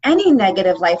any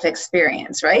negative life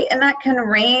experience, right? And that can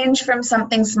range from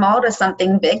something small to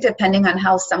something big, depending on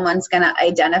how someone's going to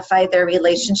identify their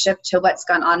relationship to what's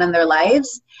gone on in their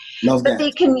lives. But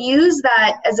they can use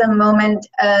that as a moment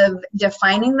of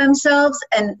defining themselves,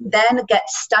 and then get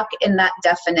stuck in that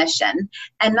definition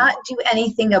and not do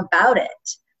anything about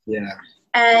it. Yeah.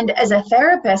 And as a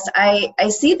therapist, I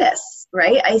see this,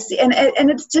 right? I see, and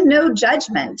it's to no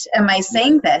judgment. Am I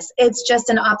saying this? It's just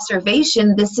an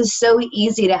observation. This is so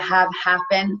easy to have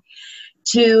happen,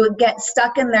 to get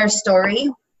stuck in their story,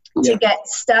 to get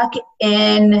stuck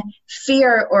in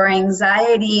fear or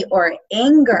anxiety or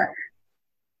anger,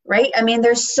 right? I mean,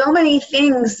 there's so many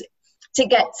things to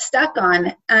get stuck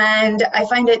on. And I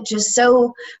find it just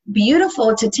so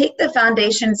beautiful to take the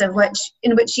foundations of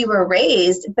in which you were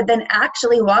raised, but then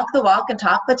actually walk the walk and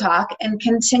talk the talk and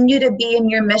continue to be in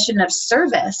your mission of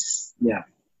service. Yeah.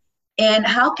 And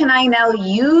how can I now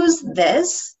use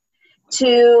this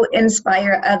to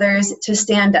inspire others to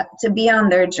stand up, to be on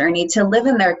their journey, to live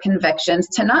in their convictions,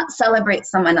 to not celebrate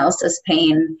someone else's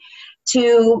pain,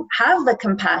 to have the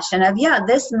compassion of, yeah,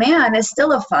 this man is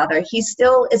still a father. He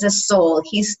still is a soul.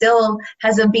 He still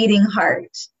has a beating heart.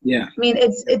 Yeah. I mean,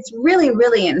 it's really,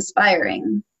 really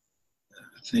inspiring.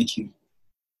 Thank you.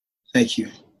 Thank you.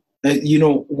 You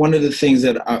know, one of the things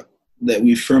that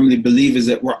we firmly believe is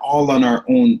that we're all on our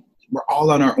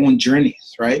own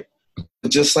journeys, right?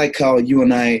 Just like how you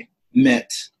and I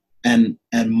met, and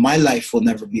my life will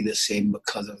never be the same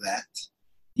because of that.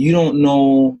 You don't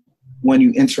know when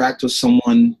you interact with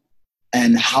someone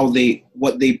and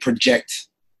what they project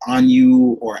on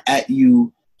you or at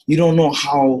you. You don't know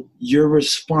how your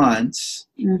response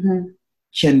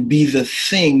can be the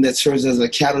thing that serves as a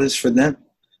catalyst for them.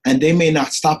 And they may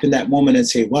not stop in that moment and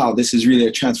say, wow, this is really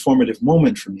a transformative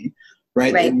moment for me,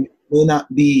 right? It may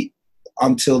not be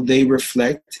until they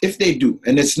reflect, if they do.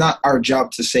 And it's not our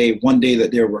job to say one day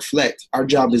that they'll reflect. Our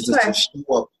job is just to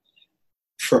show up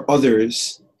for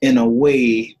others in a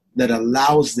way that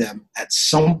allows them at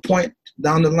some point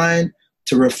down the line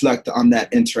to reflect on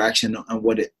that interaction and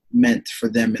what it meant for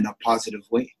them in a positive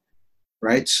way,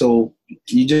 right? So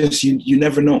you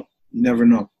never know. You never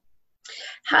know.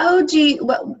 How do you,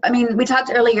 we talked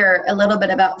earlier a little bit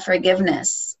about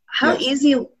forgiveness. How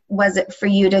easy was it for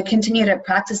you to continue to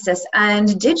practice this?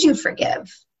 And did you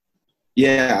forgive?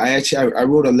 Yeah, I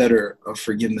wrote a letter of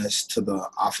forgiveness to the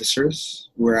officers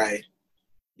where I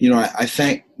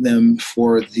thank them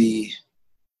for the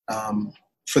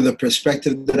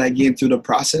perspective that I gained through the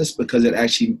process, because it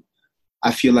actually,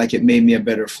 I feel like it made me a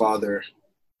better father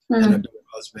and a better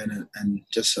husband and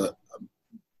just a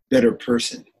better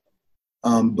person.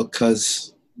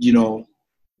 Because,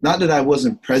 not that I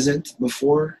wasn't present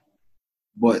before,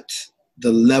 but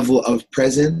the level of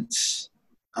presence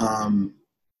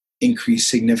increased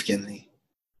significantly.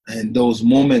 And those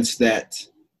moments that,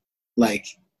 I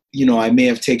may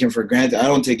have taken for granted, I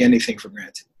don't take anything for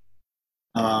granted.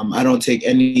 I don't take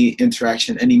any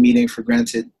interaction, any meeting for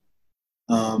granted,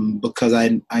 because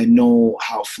I know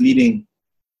how fleeting,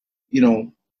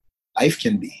 life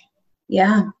can be.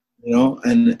 Yeah. you know,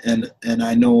 and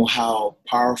I know how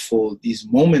powerful these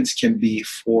moments can be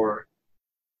for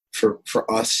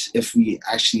us if we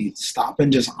actually stop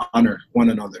and just honor one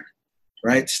another,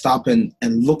 right? Stop and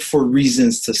look for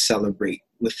reasons to celebrate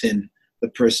within the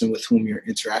person with whom you're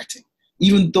interacting.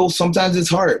 Even though sometimes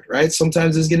it's hard, right?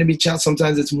 Sometimes it's going to be challenging.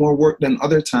 Sometimes it's more work than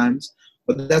other times,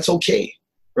 but that's okay,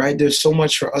 right? There's so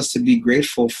much for us to be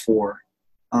grateful for,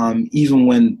 even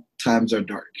when times are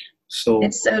dark. So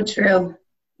it's so true.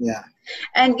 Yeah.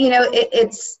 And, you know,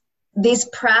 it's these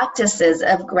practices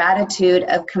of gratitude,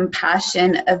 of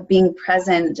compassion, of being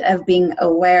present, of being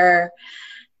aware.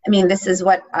 I mean, this is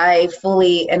what I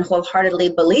fully and wholeheartedly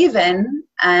believe in,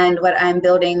 and what I'm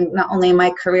building not only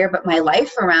my career, but my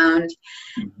life around.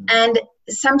 Mm-hmm. And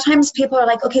sometimes people are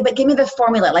like, okay, but give me the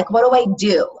formula. Like, what do I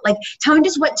do? Like, tell me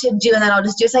just what to do, and then I'll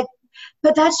just do it. It's like,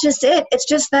 but that's just it. It's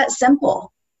just that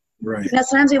simple. Right. You know,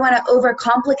 sometimes we want to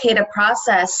overcomplicate a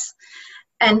process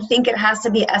and think it has to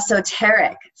be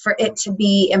esoteric for it to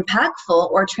be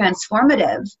impactful or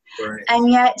transformative. Right.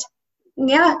 And yet,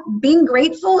 yeah, being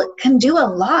grateful can do a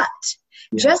lot.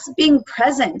 Yeah. Just being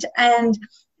present and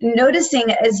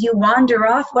noticing as you wander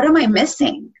off, what am I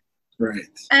missing? Right.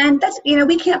 And that's, you know,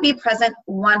 we can't be present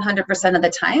 100% of the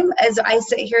time. As I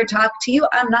sit here and talk to you,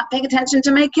 I'm not paying attention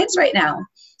to my kids right now.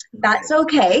 That's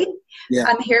okay. Yeah.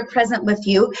 I'm here present with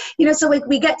you. You know, so like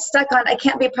we get stuck on, I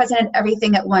can't be present in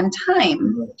everything at one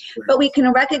time. Right. But we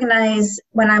can recognize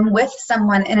when I'm with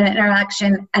someone in an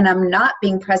interaction and I'm not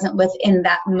being present within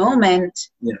that moment,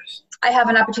 yes, I have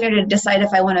an opportunity to decide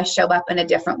if I want to show up in a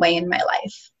different way in my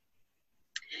life.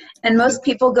 And most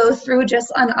people go through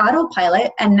just on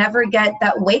autopilot and never get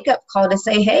that wake-up call to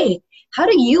say, hey, how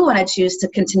do you want to choose to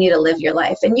continue to live your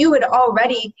life? And you had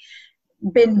already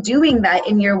been doing that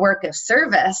in your work of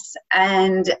service.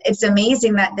 And it's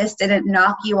amazing that this didn't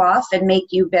knock you off and make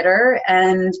you bitter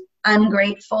and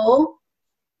ungrateful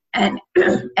and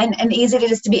easy to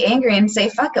just to be angry and say,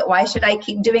 fuck it, why should I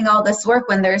keep doing all this work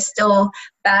when there's still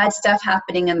bad stuff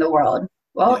happening in the world?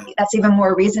 Well, yeah. That's even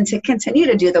more reason to continue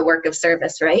to do the work of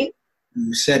service, right?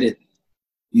 You said it.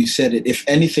 You said it. If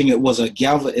anything,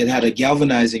 it had a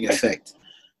galvanizing effect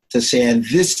to say, and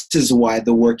this is why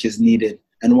the work is needed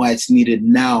and why it's needed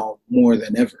now more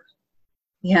than ever.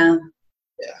 Yeah.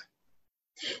 Yeah.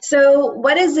 So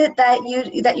what is it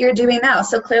that you're doing now?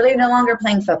 So clearly you're no longer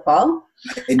playing football.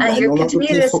 You're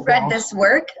continuing to spread this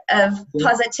work of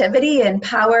positivity and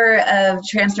power of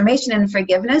transformation and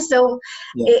forgiveness. So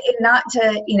not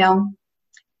to, you know,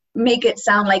 make it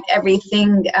sound like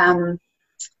everything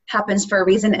happens for a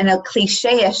reason in a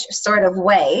cliche-ish sort of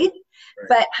way. Right.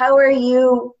 But how are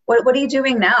you, what are you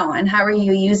doing now? And how are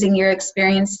you using your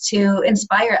experience to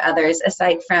inspire others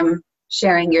aside from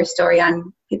sharing your story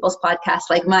on people's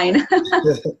podcasts like mine?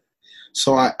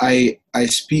 So I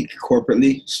speak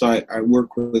corporately. So I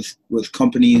work with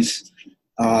companies,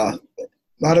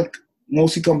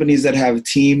 mostly companies that have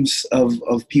teams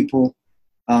of people.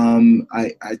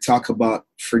 I talk about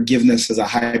forgiveness as a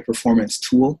high performance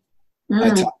tool. I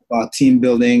talk about team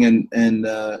building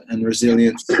and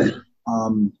resilience,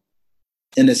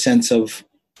 in a sense of,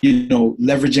 you know,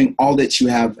 leveraging all that you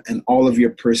have and all of your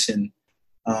person,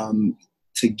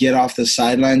 to get off the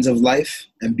sidelines of life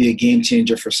and be a game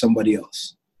changer for somebody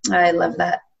else. I love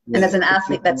that. And as an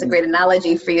athlete, that's a great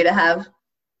analogy for you to have.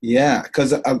 Yeah,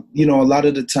 because, you know, a lot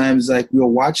of the times, like, we'll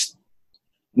watch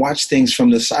things from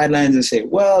the sidelines and say,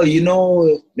 well, you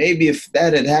know, maybe if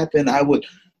that had happened, I would,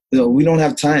 you know, we don't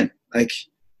have time. Like,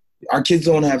 our kids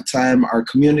don't have time. Our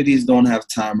communities don't have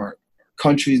time. Our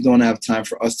countries don't have time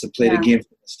for us to play the game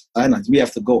from the sidelines. We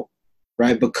have to go,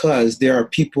 right? Because there are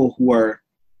people who are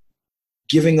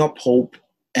giving up hope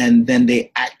and then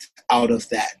they act out of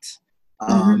that.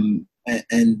 And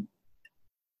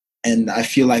I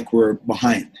feel like we're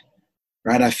behind,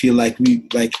 right? I feel like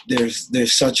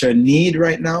there's such a need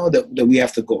right now that we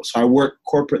have to go. So I work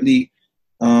corporately,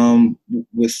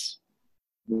 with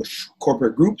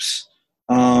corporate groups,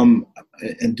 and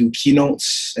do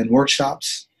keynotes and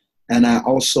workshops. And I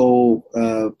also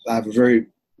have a very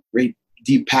great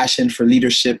deep passion for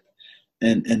leadership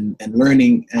and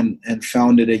learning, and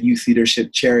founded a youth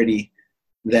leadership charity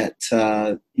that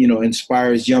you know,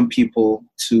 inspires young people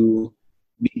to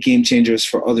be game changers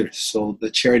for others. So the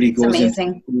charity goes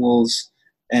into schools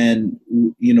and,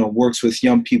 you know, works with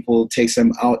young people, takes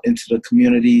them out into the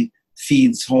community,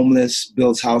 feeds homeless,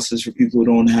 builds houses for people who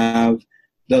don't have,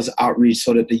 does outreach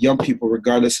so that the young people,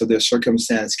 regardless of their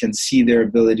circumstance, can see their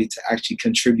ability to actually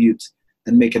contribute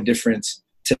and make a difference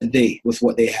today with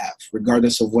what they have,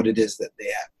 regardless of what it is that they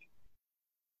have.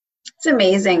 It's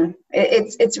amazing.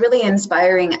 It's really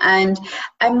inspiring. And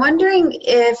I'm wondering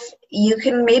if you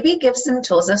can maybe give some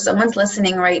tools if someone's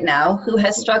listening right now who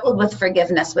has struggled with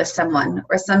forgiveness with someone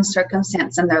or some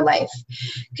circumstance in their life.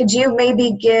 Could you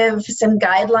maybe give some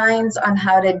guidelines on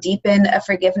how to deepen a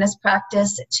forgiveness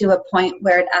practice to a point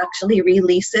where it actually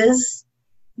releases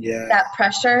that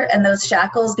pressure and those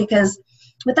shackles? Because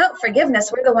without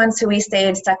forgiveness, we're the ones who we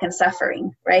stay stuck in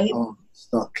suffering, right? Oh,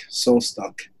 so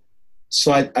stuck.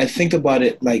 So I think about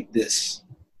it like this.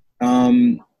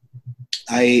 Imagine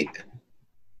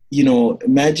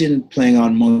playing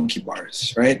on monkey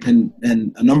bars, right? And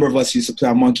a number of us used to play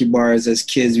on monkey bars as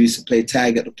kids. We used to play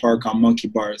tag at the park on monkey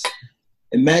bars.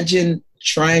 Imagine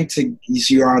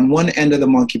you're on one end of the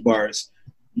monkey bars.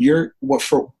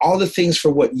 For all the things for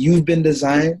what you've been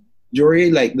designed,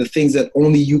 Jory, like the things that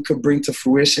only you could bring to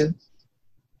fruition,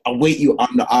 await you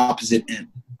on the opposite end,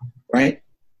 right?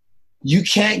 You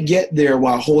can't get there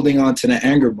while holding on to the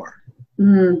anger bar.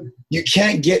 Mm. You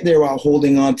can't get there while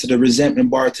holding on to the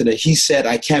resentment bar, to the he said,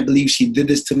 I can't believe she did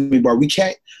this to me bar. You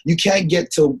can't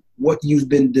get to what you've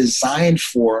been designed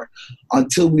for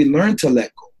until we learn to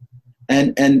let go.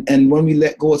 And when we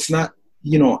let go, it's not,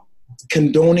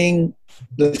 condoning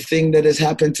the thing that has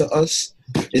happened to us.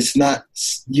 It's not,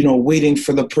 waiting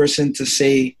for the person to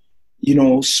say,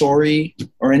 sorry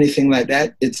or anything like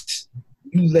that. It's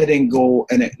you letting go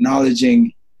and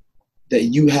acknowledging that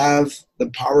you have the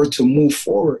power to move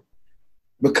forward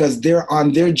because they're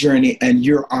on their journey and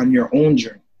you're on your own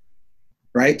journey,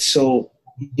 right? So,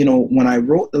 when I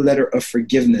wrote the letter of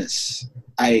forgiveness,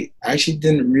 I actually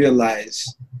didn't realize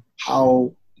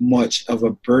how much of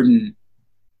a burden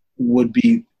would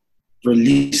be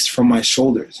released from my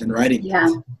shoulders in writing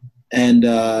it. And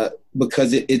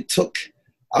because it took,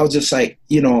 I was just like,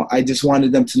 I just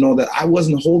wanted them to know that I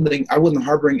wasn't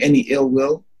harboring any ill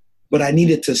will, but I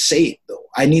needed to say it though.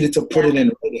 I needed to put it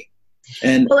in writing.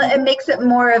 And well, it makes it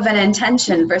more of an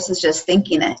intention versus just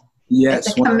thinking it. Yes.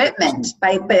 It's a commitment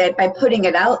by putting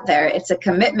it out there. It's a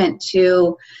commitment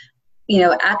to,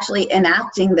 actually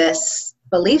enacting this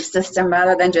belief system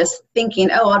rather than just thinking,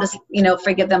 oh, I'll just,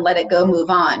 forgive them, let it go, move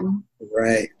on.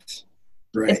 Right.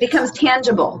 It becomes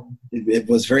tangible. It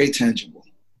was very tangible.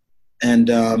 And,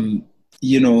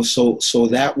 so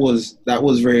that was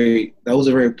a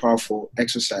very powerful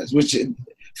exercise, which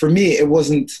for me, it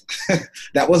wasn't,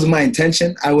 that wasn't my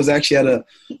intention. I was actually at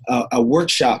a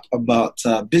workshop about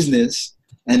business,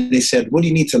 and they said, what do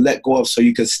you need to let go of so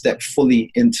you could step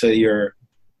fully into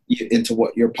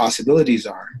what your possibilities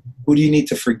are? Who do you need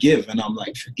to forgive? And I'm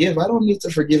like, forgive? I don't need to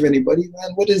forgive anybody,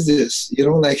 man. What is this? Give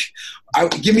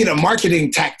me the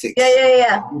marketing tactics.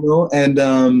 Yeah. And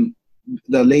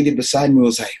the lady beside me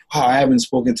was like, wow, I haven't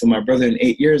spoken to my brother in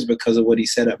 8 years because of what he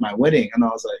said at my wedding. And I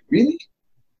was like, really?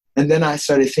 And then I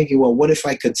started thinking, well, what if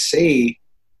I could say,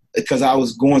 because I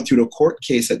was going through the court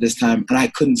case at this time and I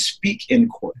couldn't speak in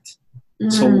court.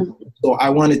 So I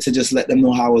wanted to just let them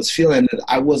know how I was feeling, that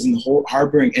I wasn't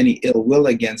harboring any ill will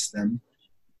against them.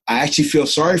 I actually feel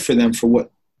sorry for them for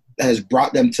what has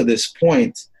brought them to this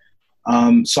point.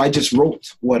 So I just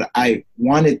wrote what I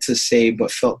wanted to say,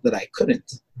 but felt that I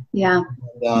couldn't. Yeah.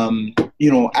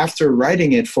 After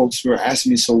writing it, folks were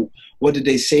asking me, so what did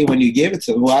they say when you gave it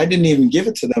to them? Well, I didn't even give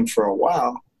it to them for a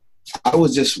while.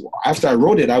 After I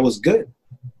wrote it, I was good.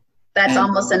 That's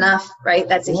almost enough, right?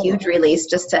 That's a huge release.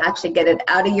 Just to actually get it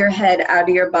out of your head, out of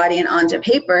your body, and onto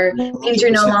paper 100%. Means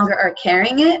you no longer are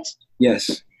carrying it.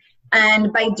 Yes.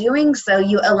 And by doing so,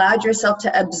 you allowed yourself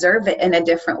to observe it in a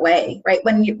different way, right?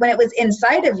 When it was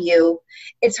inside of you,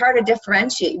 it's hard to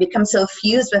differentiate. You become so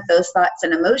fused with those thoughts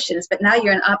and emotions, but now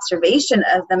you're in observation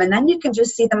of them, and then you can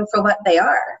just see them for what they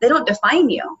are. They don't define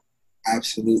you.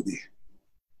 Absolutely.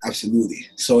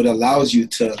 So it allows you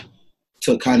to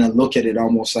kind of look at it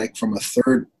almost like from a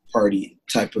third party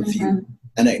type of view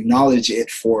and acknowledge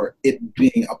it for it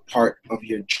being a part of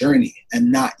your journey and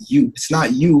not you. It's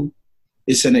not you.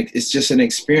 It's just an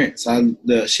experience.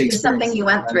 The Shakespeare. It's something you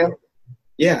went through.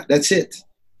 Yeah, that's it.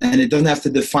 And it doesn't have to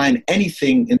define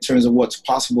anything in terms of what's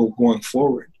possible going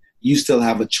forward. You still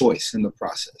have a choice in the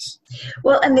process.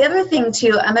 Well, and the other thing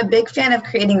too, I'm a big fan of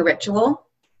creating ritual.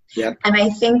 Yep. And I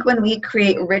think when we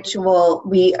create ritual,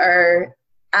 we are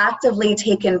actively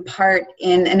taking part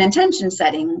in an intention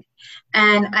setting.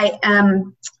 And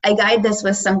I guide this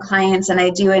with some clients, and I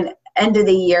do an end of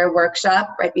the year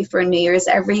workshop right before New Year's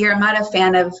every year. I'm not a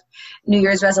fan of New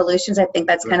Year's resolutions. I think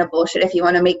that's kind of bullshit. If you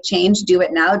want to make change, do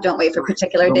it now. Don't wait for a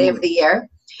particular day of the year.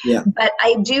 Yeah. But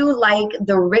I do like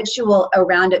the ritual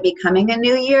around it becoming a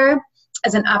new year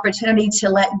as an opportunity to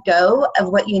let go of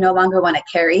what you no longer want to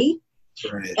carry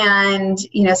Right. And,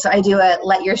 so I do a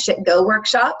let your shit go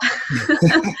workshop.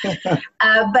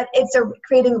 But it's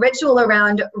creating ritual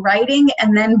around writing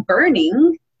and then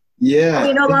burning. Yeah.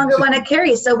 We no longer want to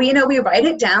carry. So we write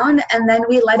it down and then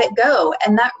we let it go.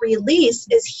 And that release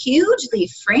is hugely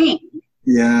freeing.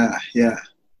 Yeah. Yeah.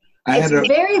 It's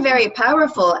very, very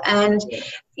powerful. And,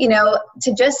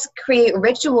 to just create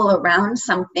ritual around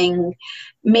something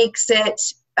makes it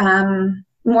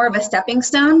more of a stepping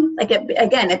stone. Like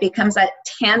it becomes that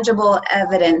tangible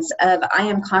evidence of I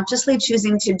am consciously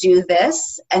choosing to do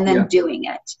this and then doing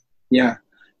it. Yeah.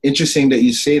 Interesting that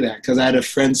you say that, because I had a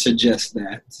friend suggest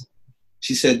that.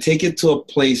 She said, take it to a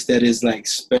place that is like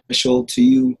special to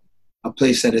you, a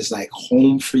place that is like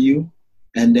home for you,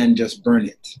 and then just burn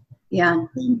it. Yeah.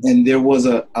 And there was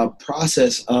a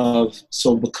process of,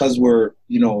 so because we're,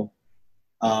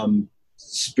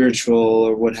 spiritual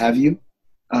or what have you,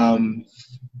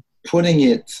 putting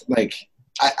it like,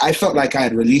 I felt like I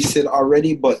had released it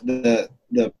already, but the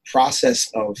process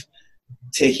of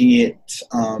taking it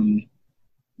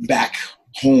back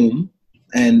home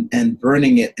and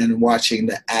burning it and watching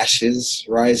the ashes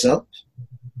rise up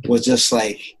was just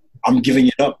like, I'm giving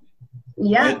it up.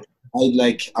 Yeah.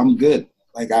 Right? I'm good.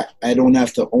 Like I don't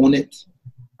have to own it.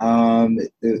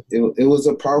 It was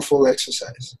a powerful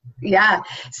exercise. Yeah.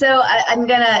 So I'm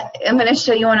gonna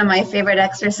show you one of my favorite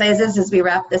exercises as we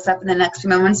wrap this up in the next few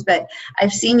moments. But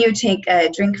I've seen you take a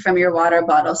drink from your water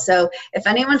bottle. So if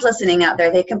anyone's listening out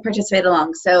there, they can participate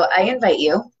along. So I invite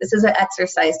you. This is an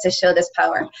exercise to show this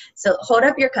power. So hold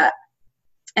up your cup,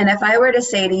 and if I were to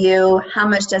say to you, how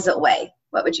much does it weigh?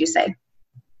 What would you say?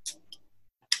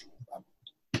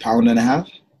 1.5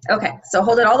 pounds. Okay, so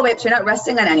hold it all the way up. So you're not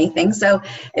resting on anything. So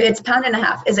it's 1.5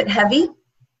 pounds. Is it heavy?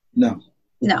 No.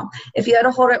 No. If you had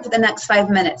to hold it for the next 5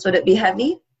 minutes, would it be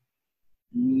heavy?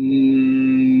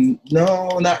 No,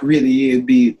 not really. It'd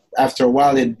be, after a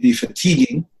while, it'd be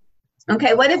fatiguing.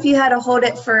 Okay, what if you had to hold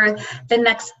it for the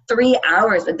next 3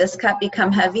 hours? Would this cup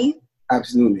become heavy?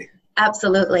 Absolutely.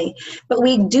 Absolutely. But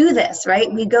we do this,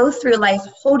 right? We go through life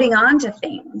holding on to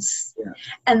things. Yeah.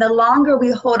 And the longer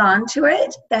we hold on to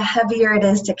it, the heavier it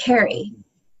is to carry.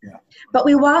 Yeah. But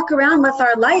we walk around with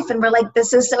our life and we're like,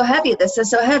 this is so heavy. This is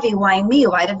so heavy. Why me?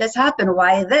 Why did this happen?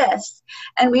 Why this?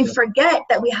 And we forget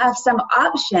that we have some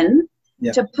option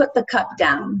to put the cup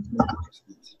down.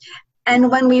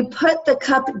 And when we put the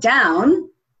cup down,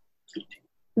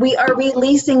 we are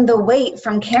releasing the weight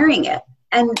from carrying it.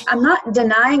 And I'm not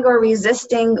denying or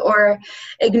resisting or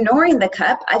ignoring the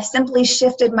cup. I've simply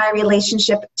shifted my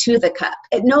relationship to the cup.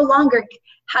 It no longer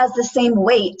has the same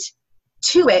weight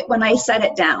to it when I set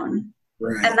it down.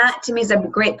 Right. And that to me is a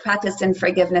great practice in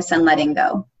forgiveness and letting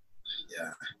go.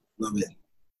 Yeah, love it.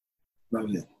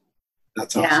 Love it.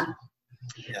 That's awesome. Yeah.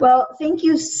 Well, thank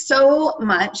you so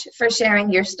much for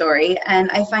sharing your story. And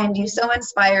I find you so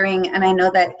inspiring. And I know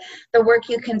that the work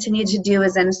you continue to do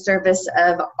is in service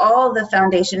of all the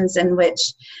foundations in which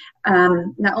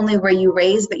not only were you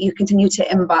raised, but you continue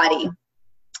to embody.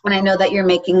 And I know that you're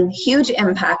making huge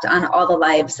impact on all the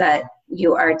lives that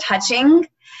you are touching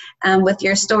with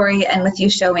your story and with you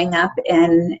showing up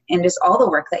in just all the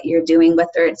work that you're doing,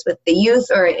 whether it's with the youth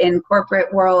or in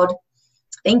corporate world.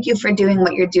 Thank you for doing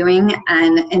what you're doing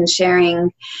and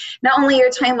sharing not only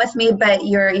your time with me, but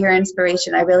your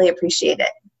inspiration. I really appreciate it.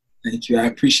 Thank you. I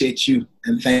appreciate you.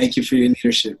 And thank you for your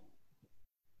leadership.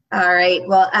 All right.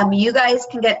 Well, you guys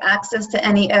can get access to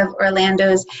any of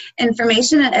Orlando's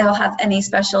information, and it'll have any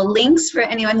special links for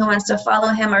anyone who wants to follow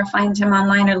him or find him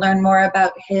online or learn more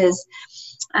about his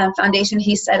foundation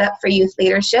he set up for youth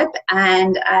leadership.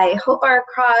 And I hope our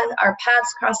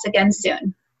paths cross again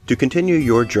soon. To continue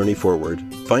your journey forward,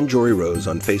 find Jory Rose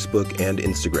on Facebook and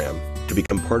Instagram to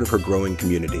become part of her growing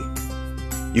community.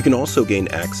 You can also gain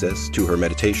access to her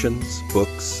meditations,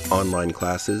 books, online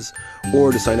classes,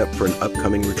 or to sign up for an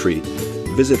upcoming retreat.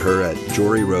 Visit her at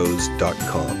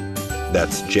joryrose.com.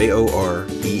 That's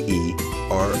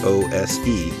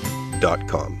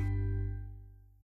JOREEROSE.com.